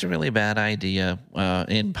it's just a really bad idea,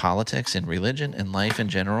 in politics and religion and life in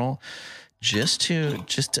general, just to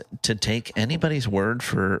take anybody's word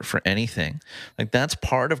for anything. Like, that's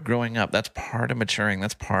part of growing up. That's part of maturing.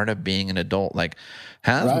 That's part of being an adult. Like,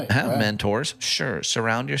 have mentors. Sure.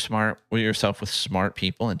 Surround yourself with smart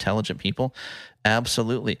people, intelligent people.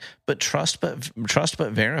 Absolutely. But trust but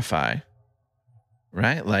verify.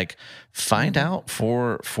 Right? Like, find out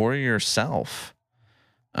for yourself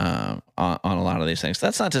on a lot of these things.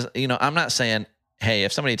 That's not just, I'm not saying, hey,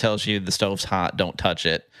 if somebody tells you the stove's hot, don't touch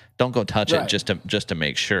it. Don't go touch it just to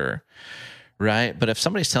make sure, right? But if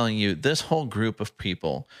somebody's telling you this whole group of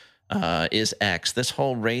people is X, this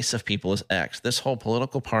whole race of people is X, this whole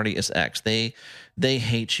political party is X, they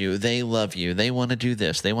hate you, they love you, they want to do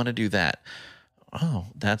this, they want to do that. Oh,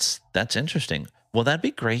 that's interesting. Well, that'd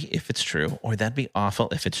be great if it's true, or that'd be awful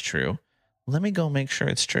if it's true. Let me go make sure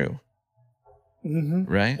it's true. Mm-hmm.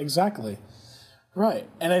 Right? Exactly. Right.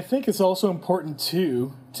 And I think it's also important,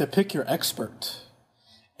 too, to pick your expert.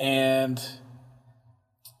 And,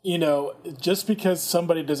 just because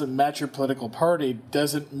somebody doesn't match your political party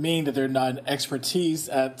doesn't mean that they're not an expertise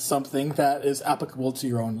at something that is applicable to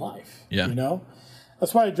your own life. Yeah.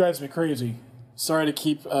 That's why it drives me crazy. Sorry to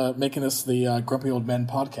keep making this the Grumpy Old Men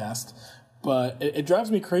podcast, but it drives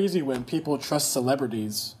me crazy when people trust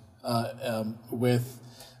celebrities with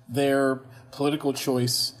their political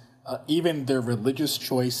choice, even their religious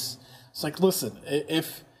choice. It's like, listen,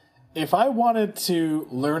 if I wanted to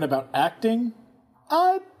learn about acting,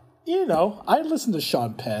 I'd listen to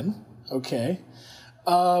Sean Penn. Okay,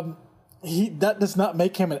 that does not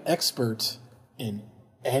make him an expert in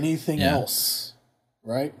anything else,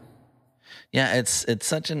 right? Yeah, it's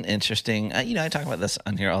such an interesting. I talk about this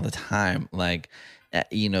on here all the time. Like,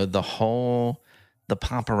 the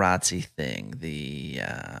paparazzi thing,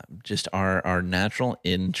 just our natural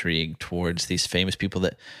intrigue towards these famous people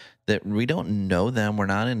that we don't know them. We're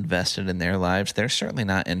not invested in their lives. They're certainly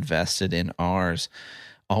not invested in ours.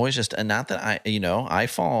 Always just, and not that I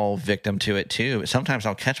fall victim to it too. Sometimes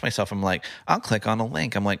I'll catch myself. I'm like, I'll click on a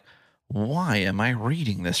link. I'm like, why am I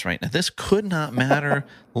reading this right now? This could not matter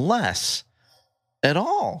less at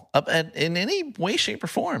all, in any way, shape, or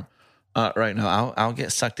form. Right now, I'll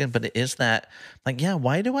get sucked in. But it is that, like,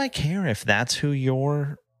 why do I care if that's who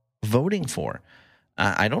you're voting for?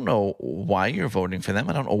 I don't know why you're voting for them.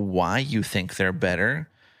 I don't know why you think they're better.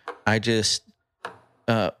 I just,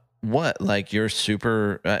 what? Like, you're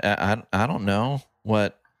super, I don't know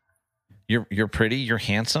what. You're pretty, you're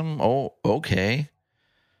handsome. Oh, okay.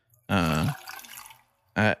 Chris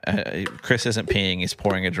isn't peeing. He's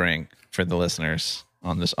pouring a drink for the listeners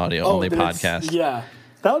on this audio only podcast. Yeah.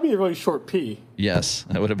 That would be a really short pee. Yes.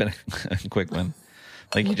 That would have been a quick one.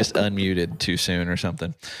 Like, you just unmuted too soon or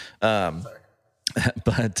something. But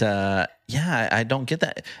I don't get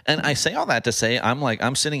that. And I say all that to say,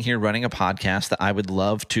 I'm sitting here running a podcast that I would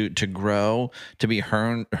love to grow, to be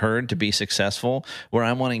heard, to be successful, where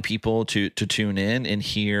I'm wanting people to tune in and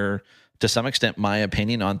hear, to some extent, my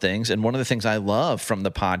opinion on things. And one of the things I love from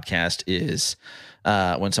the podcast is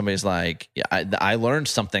when somebody's like, I learned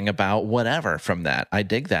something about whatever from that. I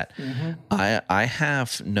dig that. Mm-hmm. I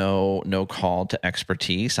have no call to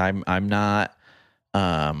expertise. I'm not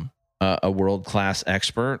a world-class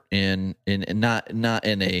expert in not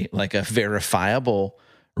in a like a verifiable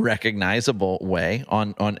recognizable way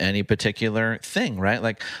on any particular thing, right?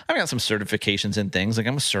 Like I've got some certifications and things. Like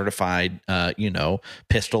I'm a certified,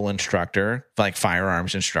 pistol instructor, like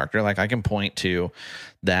firearms instructor. Like I can point to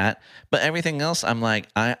that, but everything else, I'm like,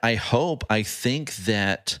 I think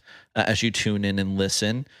that as you tune in and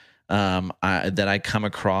listen, that I come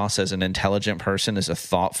across as an intelligent person, as a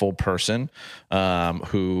thoughtful person,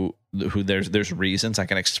 who there's reasons I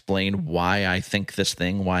can explain why I think this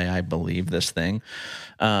thing, why I believe this thing.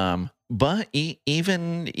 But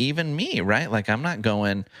even me, right? Like I'm not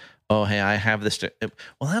going, oh, hey, I have this.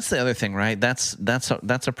 Well, that's the other thing, right? That's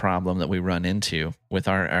a problem that we run into with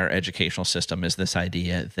our educational system, is this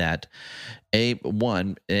idea that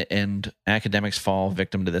and academics fall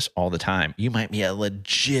victim to this all the time. You might be a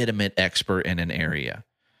legitimate expert in an area,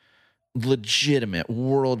 legitimate,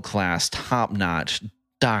 world-class, top-notch,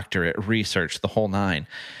 doctorate, research, the whole nine.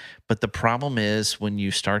 But the problem is when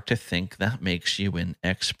you start to think that makes you an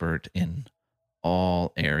expert in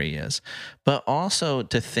all areas, but also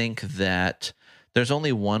to think that there's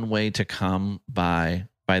only one way to come by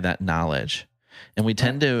that knowledge. And we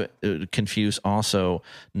tend to confuse also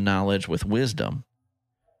knowledge with wisdom,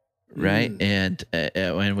 right? And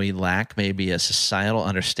when we lack maybe a societal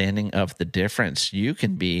understanding of the difference, you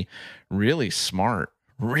can be really smart,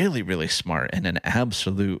 really, really smart, and an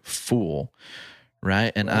absolute fool,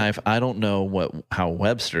 right? And I don't know how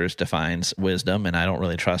Webster's defines wisdom, and I don't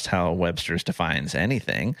really trust how Webster's defines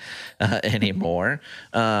anything anymore.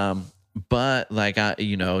 But like,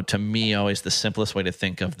 to me, always the simplest way to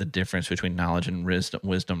think of the difference between knowledge and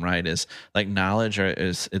wisdom, right, is like knowledge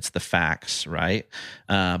it's the facts, right?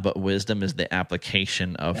 But wisdom is the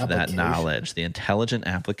application of that knowledge, the intelligent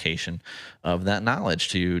application of that knowledge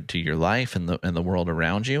to your life and the world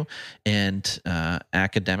around you. And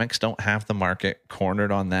academics don't have the market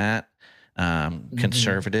cornered on that.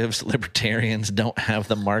 Conservatives, libertarians don't have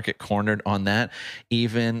the market cornered on that.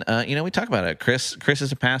 Even, we talk about it. Chris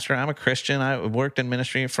is a pastor. I'm a Christian. I worked in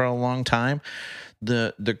ministry for a long time.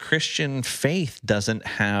 The Christian faith doesn't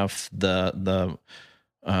have the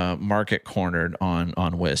market cornered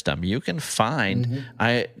on wisdom. You can find,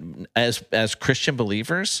 as Christian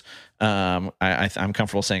believers, I'm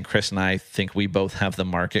comfortable saying Chris and I think we both have the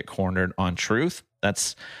market cornered on truth.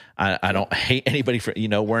 I don't hate anybody for,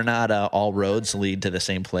 we're not all roads lead to the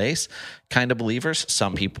same place kind of believers.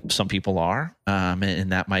 Some people are,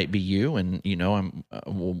 and that might be you, and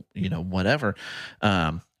whatever.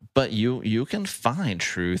 But you can find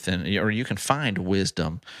truth or you can find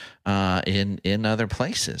wisdom in other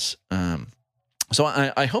places. So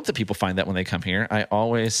I hope that people find that when they come here. I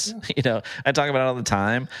always, I talk about it all the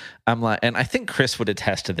time. I'm like, and I think Chris would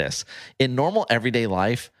attest to this. In normal everyday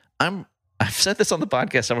life, I've said this on the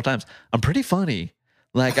podcast several times. I'm pretty funny.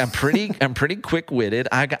 Like I'm pretty quick-witted.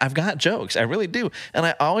 I've got jokes. I really do. And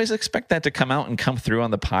I always expect that to come out and come through on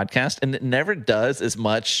the podcast. And it never does as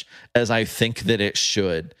much as I think that it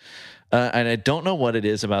should. And I don't know what it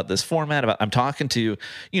is about this format. I'm talking to,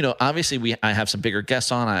 obviously I have some bigger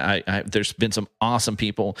guests on. I there's been some awesome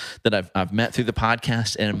people that I've met through the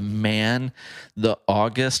podcast. And man, the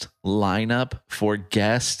August lineup for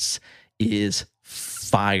guests is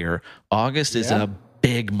fire. August is a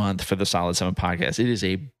big month for the Solid 7 podcast. It is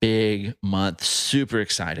a big month. Super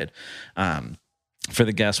excited for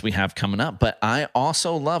the guests we have coming up. But I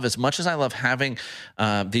also love, as much as I love having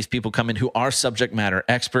these people come in who are subject matter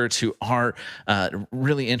experts, who are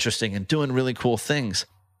really interesting and doing really cool things,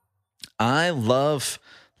 I love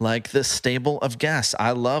like this stable of guests.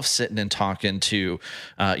 I love sitting and talking to,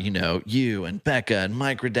 you and Becca and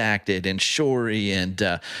Mike Redacted and Shori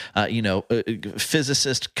and,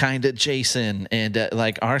 physicist kind of Jason. And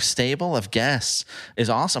like our stable of guests is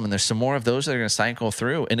awesome. And there's some more of those that are going to cycle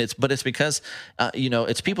through. And it's because,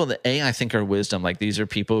 it's people that I think are wisdom. Like these are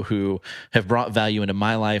people who have brought value into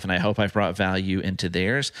my life, and I hope I've brought value into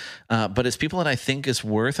theirs. But it's people that I think is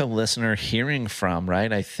worth a listener hearing from,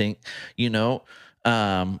 right? I think,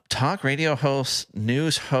 talk radio hosts,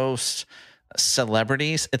 news hosts,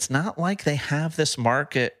 celebrities, it's not like they have this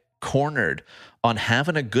market cornered on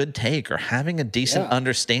having a good take or having a decent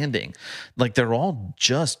understanding. Like they're all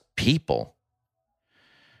just people.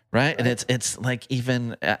 Right. And it's like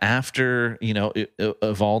even after,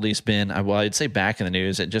 Uvalde's been, I'd say back in the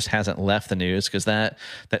news, it just hasn't left the news because that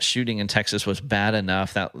shooting in Texas was bad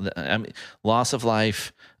enough. Loss of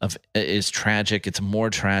life is tragic. It's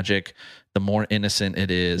more tragic the more innocent it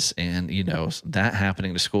is. And, that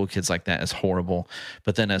happening to school kids like that is horrible.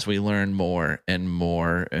 But then as we learn more and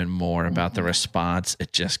more and more about the response,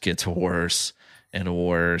 it just gets worse and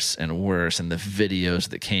worse and worse. And the videos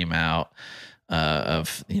that came out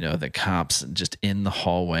of the cops just in the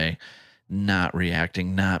hallway, not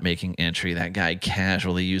reacting, not making entry, that guy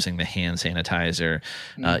casually using the hand sanitizer,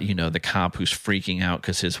 the cop who's freaking out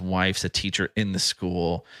because his wife's a teacher in the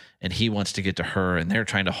school and he wants to get to her and they're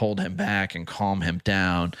trying to hold him back and calm him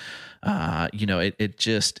down.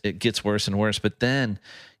 It gets worse and worse. But then,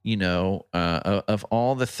 of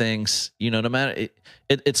all the things, no matter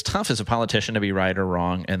it's tough as a politician to be right or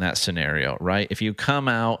wrong in that scenario, right? If you come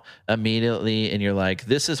out immediately and you're like,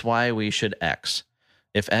 this is why we should X.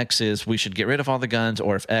 If X is we should get rid of all the guns,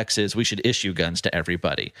 or if X is we should issue guns to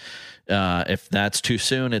everybody. If that's too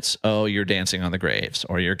soon, it's, you're dancing on the graves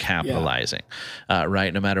or you're capitalizing,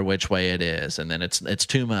 right? No matter which way it is. And then it's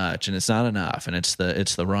too much and it's not enough and it's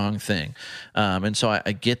the wrong thing. And so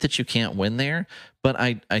I get that you can't win there, but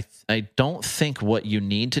I don't think what you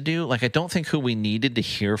need to do, like I don't think who we needed to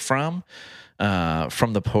hear from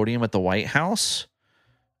the podium at the White House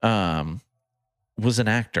was an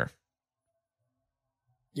actor.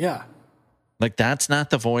 Yeah. Like that's not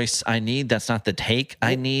the voice I need. That's not the take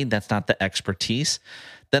I need. That's not the expertise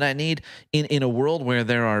that I need in a world where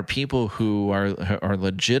there are people who are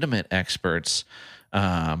legitimate experts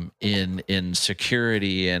in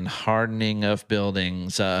security and hardening of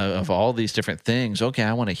buildings, of all these different things. Okay,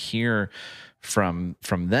 I want to hear from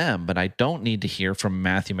them, but I don't need to hear from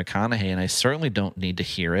Matthew McConaughey, and I certainly don't need to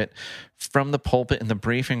hear it from the pulpit in the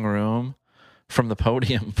briefing room. From the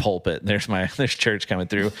podium pulpit, there's church coming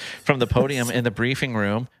through. From the podium in the briefing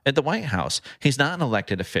room at the White House, he's not an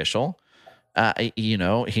elected official.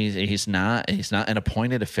 He's not an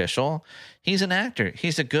appointed official. He's an actor.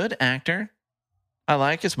 He's a good actor. I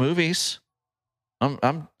like his movies.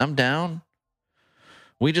 I'm down.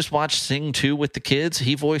 We just watched Sing 2 with the kids.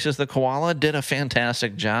 He voices the koala. Did a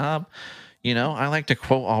fantastic job. I like to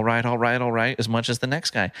quote all right as much as the next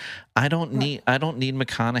guy. I don't need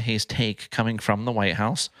McConaughey's take coming from the White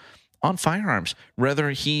House on firearms, whether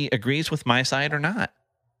he agrees with my side or not.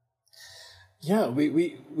 Yeah,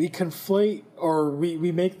 we conflate, or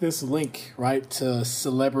we make this link, right, to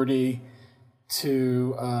celebrity,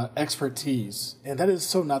 to expertise, and that is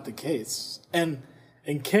so not the case. And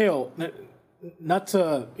Kale, not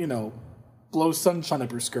to blow sunshine up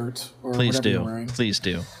your skirt or whatever you're wearing. Please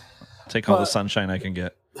do. Take all the sunshine I can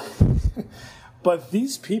get. But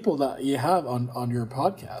these people that you have on your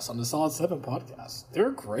podcast, on the Solid 7 podcast,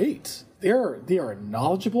 they're great. They are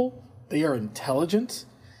knowledgeable. They are intelligent.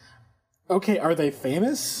 Okay, are they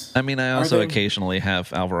famous? I mean, I also occasionally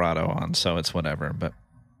have Alvarado on, so it's whatever. But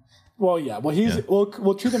yeah. Well,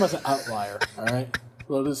 we'll treat him as an outlier. All right.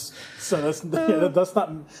 Well, let's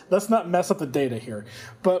not mess up the data here.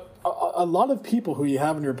 But a lot of people who you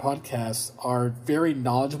have on your podcast are very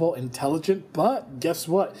knowledgeable, intelligent. But guess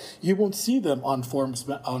what? You won't see them on Forbes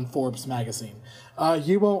magazine.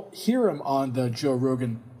 You won't hear them on the Joe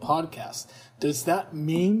Rogan podcast. Does that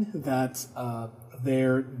mean that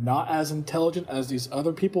they're not as intelligent as these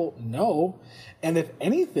other people? No. And if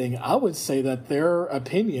anything, I would say that their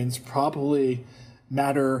opinions probably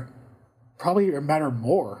matter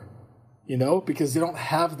more, because they don't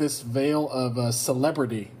have this veil of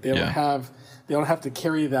celebrity. They don't have to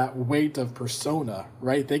carry that weight of persona,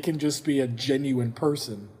 right? They can just be a genuine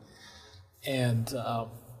person. And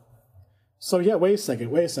so, yeah, wait a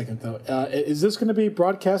second though. Is this going to be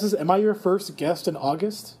broadcasted? Am I your first guest in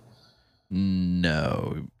August?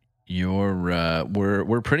 No.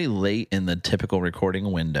 We're pretty late in the typical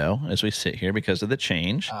recording window as we sit here because of the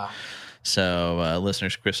change. So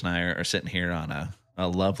listeners, Chris and I are sitting here on a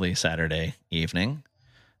lovely Saturday evening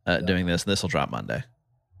doing this. This will drop Monday.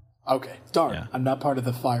 Okay, darn. Yeah. I'm not part of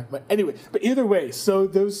the fire. But anyway, either way, so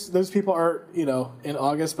those people are, in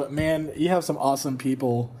August. But man, you have some awesome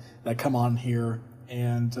people that come on here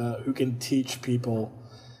and who can teach people,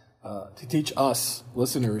 to teach us,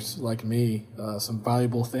 listeners like me, some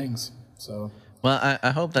valuable things. So... Well, I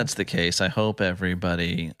hope that's the case. I hope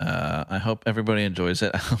everybody enjoys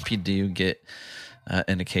it. I hope you do get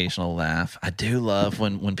an occasional laugh. I do love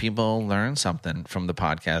when people learn something from the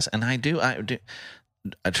podcast, and I do.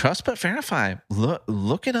 Trust but verify.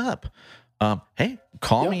 Look it up. Hey,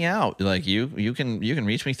 call me out. Like you can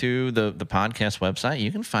reach me through the podcast website.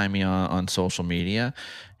 You can find me on social media.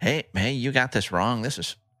 Hey, you got this wrong.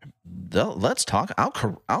 Let's talk.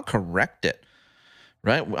 I'll correct it.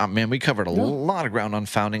 Right? I mean, we covered a lot of ground on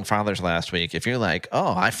Founding Fathers last week. If you're like,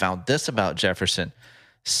 I found this about Jefferson,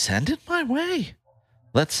 send it my way.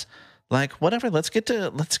 Let's get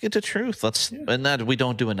to truth. And that we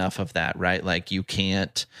don't do enough of that, right? Like you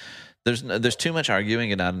can't, there's too much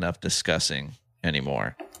arguing and not enough discussing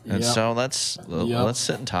anymore. And so let's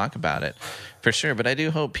sit and talk about it for sure. But I do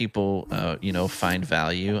hope people, find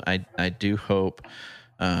value. I do hope,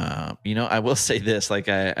 I will say this, like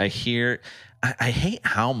I hear, I hate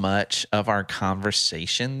how much of our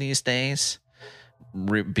conversation these days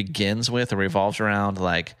begins with or revolves around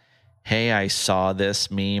like, hey, I saw this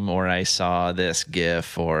meme or I saw this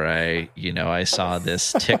GIF or I saw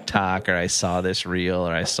this TikTok or I saw this reel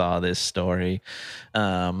or I saw this story.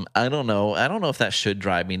 I don't know. I don't know if that should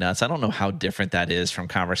drive me nuts. I don't know how different that is from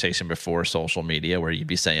conversation before social media where you'd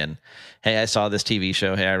be saying, hey, I saw this TV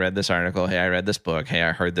show. Hey, I read this article. Hey, I read this book. Hey,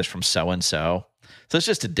 I heard this from so-and-so. So it's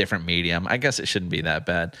just a different medium. I guess it shouldn't be that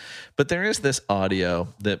bad. But there is this audio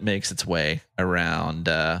that makes its way around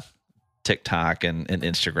TikTok and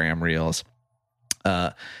Instagram reels.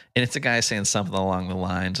 And it's a guy saying something along the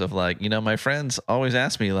lines of like, my friends always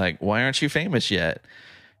ask me like, why aren't you famous yet?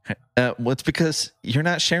 Well, it's because you're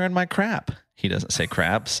not sharing my crap. He doesn't say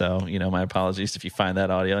crap. So, my apologies if you find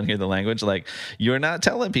that audio and hear the language, like you're not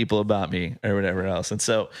telling people about me or whatever else. And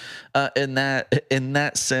so, in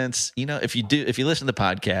that sense, if you listen to the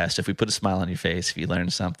podcast, if we put a smile on your face, if you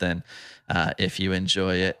learn something, if you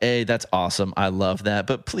enjoy it, hey, that's awesome. I love that.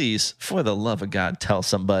 But please, for the love of God, tell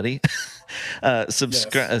somebody.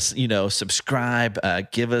 Subscribe,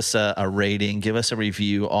 give us a rating, give us a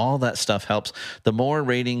review. All that stuff helps. The more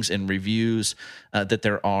ratings and reviews that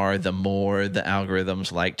there are, the more the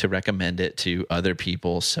algorithms like to recommend it to other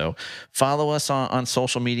people. So follow us on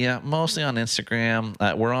social media, mostly on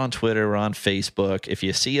Instagram. We're on Twitter, we're on Facebook. If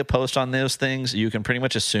you see a post on those things, you can pretty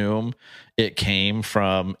much assume it came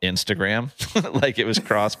from Instagram, like it was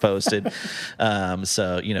cross-posted.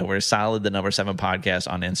 So, we're Solid, the number 7 podcast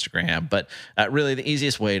on Instagram. But really the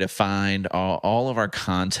easiest way to find all of our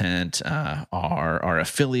content, our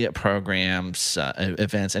affiliate programs,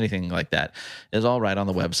 events, anything like that is all right on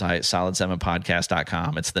the website,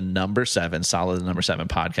 solid7podcast.com. It's the number 7, solid the number 7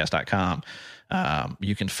 podcast.com.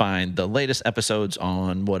 You can find the latest episodes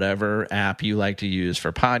on whatever app you like to use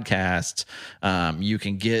for podcasts. You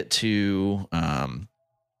can get to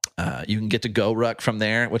GoRuck from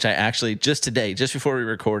there, which I actually just today, just before we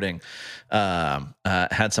were recording,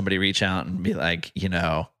 had somebody reach out and be like,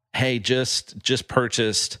 hey, just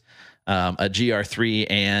purchased a GR3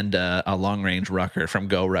 and a long range rucker from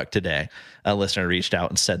GoRuck today. A listener reached out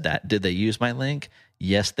and said that. Did they use my link?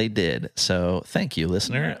 Yes, they did. So thank you,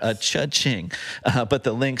 listener. Cha-ching. But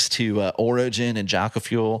the links to Origin and Jocko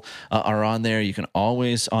Fuel are on there. You can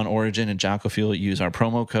always, on Origin and Jocko Fuel, use our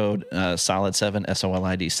promo code SOLID7,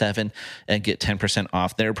 SOLID7, and get 10%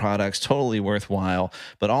 off their products. Totally worthwhile.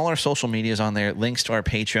 But all our social media is on there. Links to our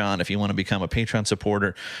Patreon. If you want to become a Patreon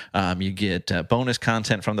supporter, you get bonus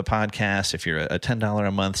content from the podcast. If you're a $10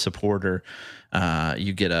 a month supporter,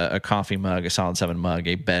 you get a coffee mug, a Solid 7 mug,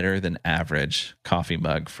 a better than average coffee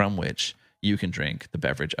mug from which you can drink the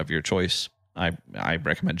beverage of your choice. I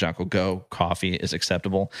recommend Jocko Go. Coffee is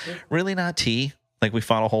acceptable. Really not tea. Like we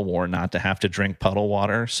fought a whole war not to have to drink puddle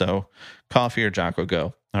water. So coffee or Jocko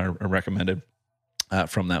Go are recommended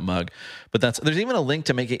from that mug. But there's even a link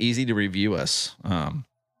to make it easy to review us.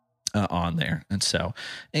 On there.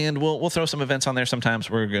 And we'll throw some events on there. Sometimes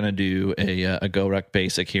we're going to do a GoRuck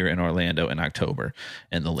Basic here in Orlando in October.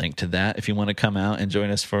 And the link to that, if you want to come out and join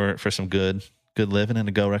us for some good living in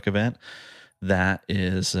a GoRuck event, that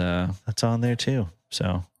is, that's on there too.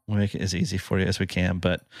 So we'll make it as easy for you as we can.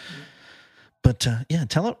 But yeah,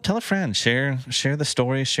 tell a friend, share the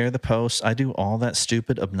story, share the posts. I do all that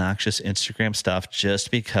stupid, obnoxious Instagram stuff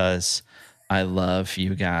just because I love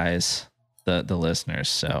you guys, the listeners.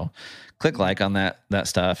 So click like on that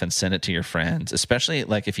stuff and send it to your friends, especially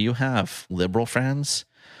like if you have liberal friends.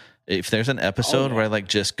 If there's an episode where I like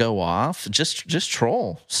just go off, just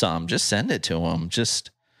troll some, just send it to them.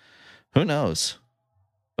 Just who knows?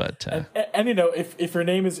 But and if your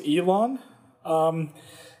name is Elon,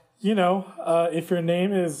 if your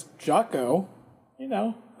name is Jocko,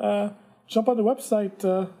 jump on the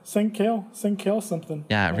website, send Kale something.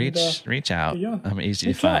 Yeah, reach out. Yeah, I'm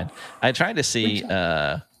easy to find. I tried to see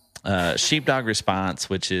Sheepdog Response,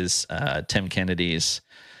 which is Tim Kennedy's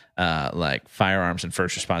like firearms and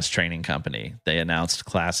first response training company. They announced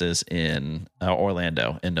classes in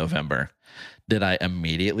Orlando in November. Did I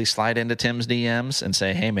immediately slide into Tim's DMs and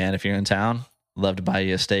say, hey man, if you're in town, love to buy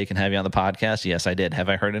you a steak and have you on the podcast? Yes, I did. Have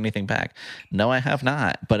I heard anything back? No, I have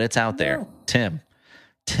not, but it's out there. Tim,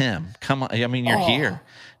 come on. I mean, you're here.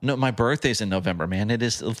 No, my birthday's in November, man. It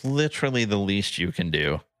is literally the least you can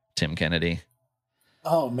do, Tim Kennedy.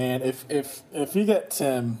 Oh man, if you get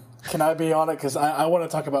Tim, can I be on it? Because I want to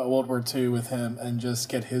talk about World War II with him and just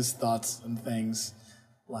get his thoughts and things.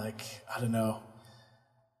 Like, I don't know.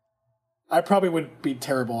 I probably would be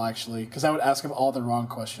terrible, actually, because I would ask him all the wrong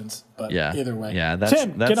questions. But either way. Yeah,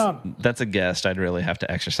 Tim, get on. That's a guest. I'd really have to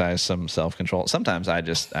exercise some self-control. Sometimes I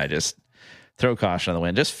just throw caution on the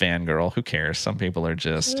wind. Just fangirl. Who cares? Some people are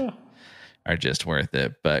just worth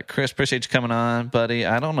it. But Chris, appreciate you coming on, buddy.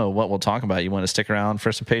 I don't know what we'll talk about. You want to stick around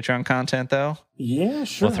for some Patreon content, though? Yeah,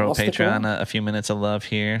 sure. We'll throw Patreon a few minutes of love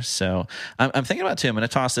here. So I'm thinking about, too, I'm going to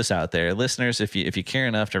toss this out there. Listeners, if you care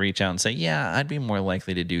enough to reach out and say, yeah, I'd be more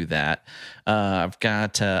likely to do that. I've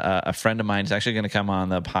got a friend of mine who's actually going to come on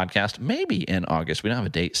the podcast maybe in August. We don't have a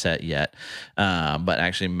date set yet, but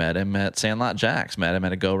actually met him at Sandlot Jack's, met him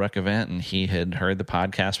at a GoRuck event, and he had heard the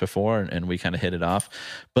podcast before, and we kind of hit it off.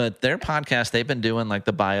 But their podcast, they've been doing like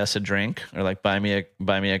the buy us a drink or like buy me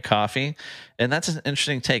a coffee. And that's an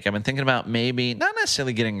interesting take. I've been thinking about maybe not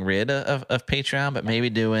necessarily getting rid of Patreon, but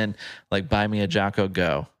maybe doing like buy me a Jocko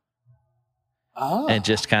Go. Oh. And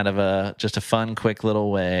just kind of a fun, quick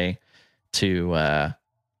little way to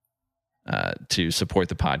support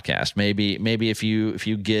the podcast. Maybe if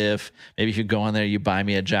you go on there, you buy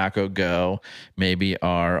me a Jocko Go, maybe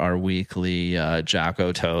our weekly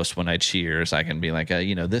Jocko toast when I cheers, I can be like,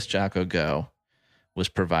 this Jocko Go was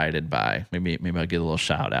provided by, maybe I'll get a little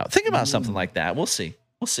shout out. Think about something like that. We'll see.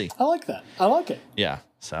 I like that. I like it. Yeah.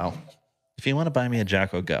 So if you want to buy me a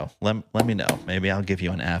Jocko Go, let me know. Maybe I'll give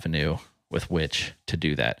you an avenue with which to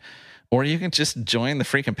do that. Or you can just join the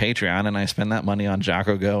freaking Patreon and I spend that money on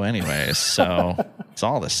Jocko Go anyways. So it's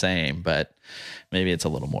all the same, but maybe it's a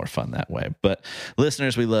little more fun that way. But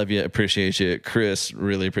listeners, we love you. Appreciate you. Chris,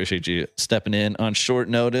 really appreciate you stepping in on short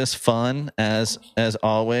notice. Fun as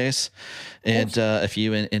always. And if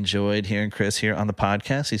you enjoyed hearing Chris here on the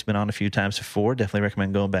podcast, he's been on a few times before. Definitely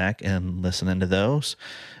recommend going back and listening to those.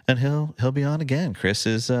 And he'll be on again. Chris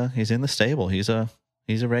is he's in the stable. He's a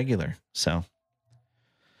regular. So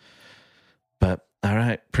but all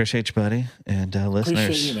right, appreciate you, buddy. And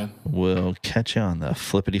listeners, you, we'll catch you on the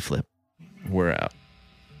flippity flip. We're out.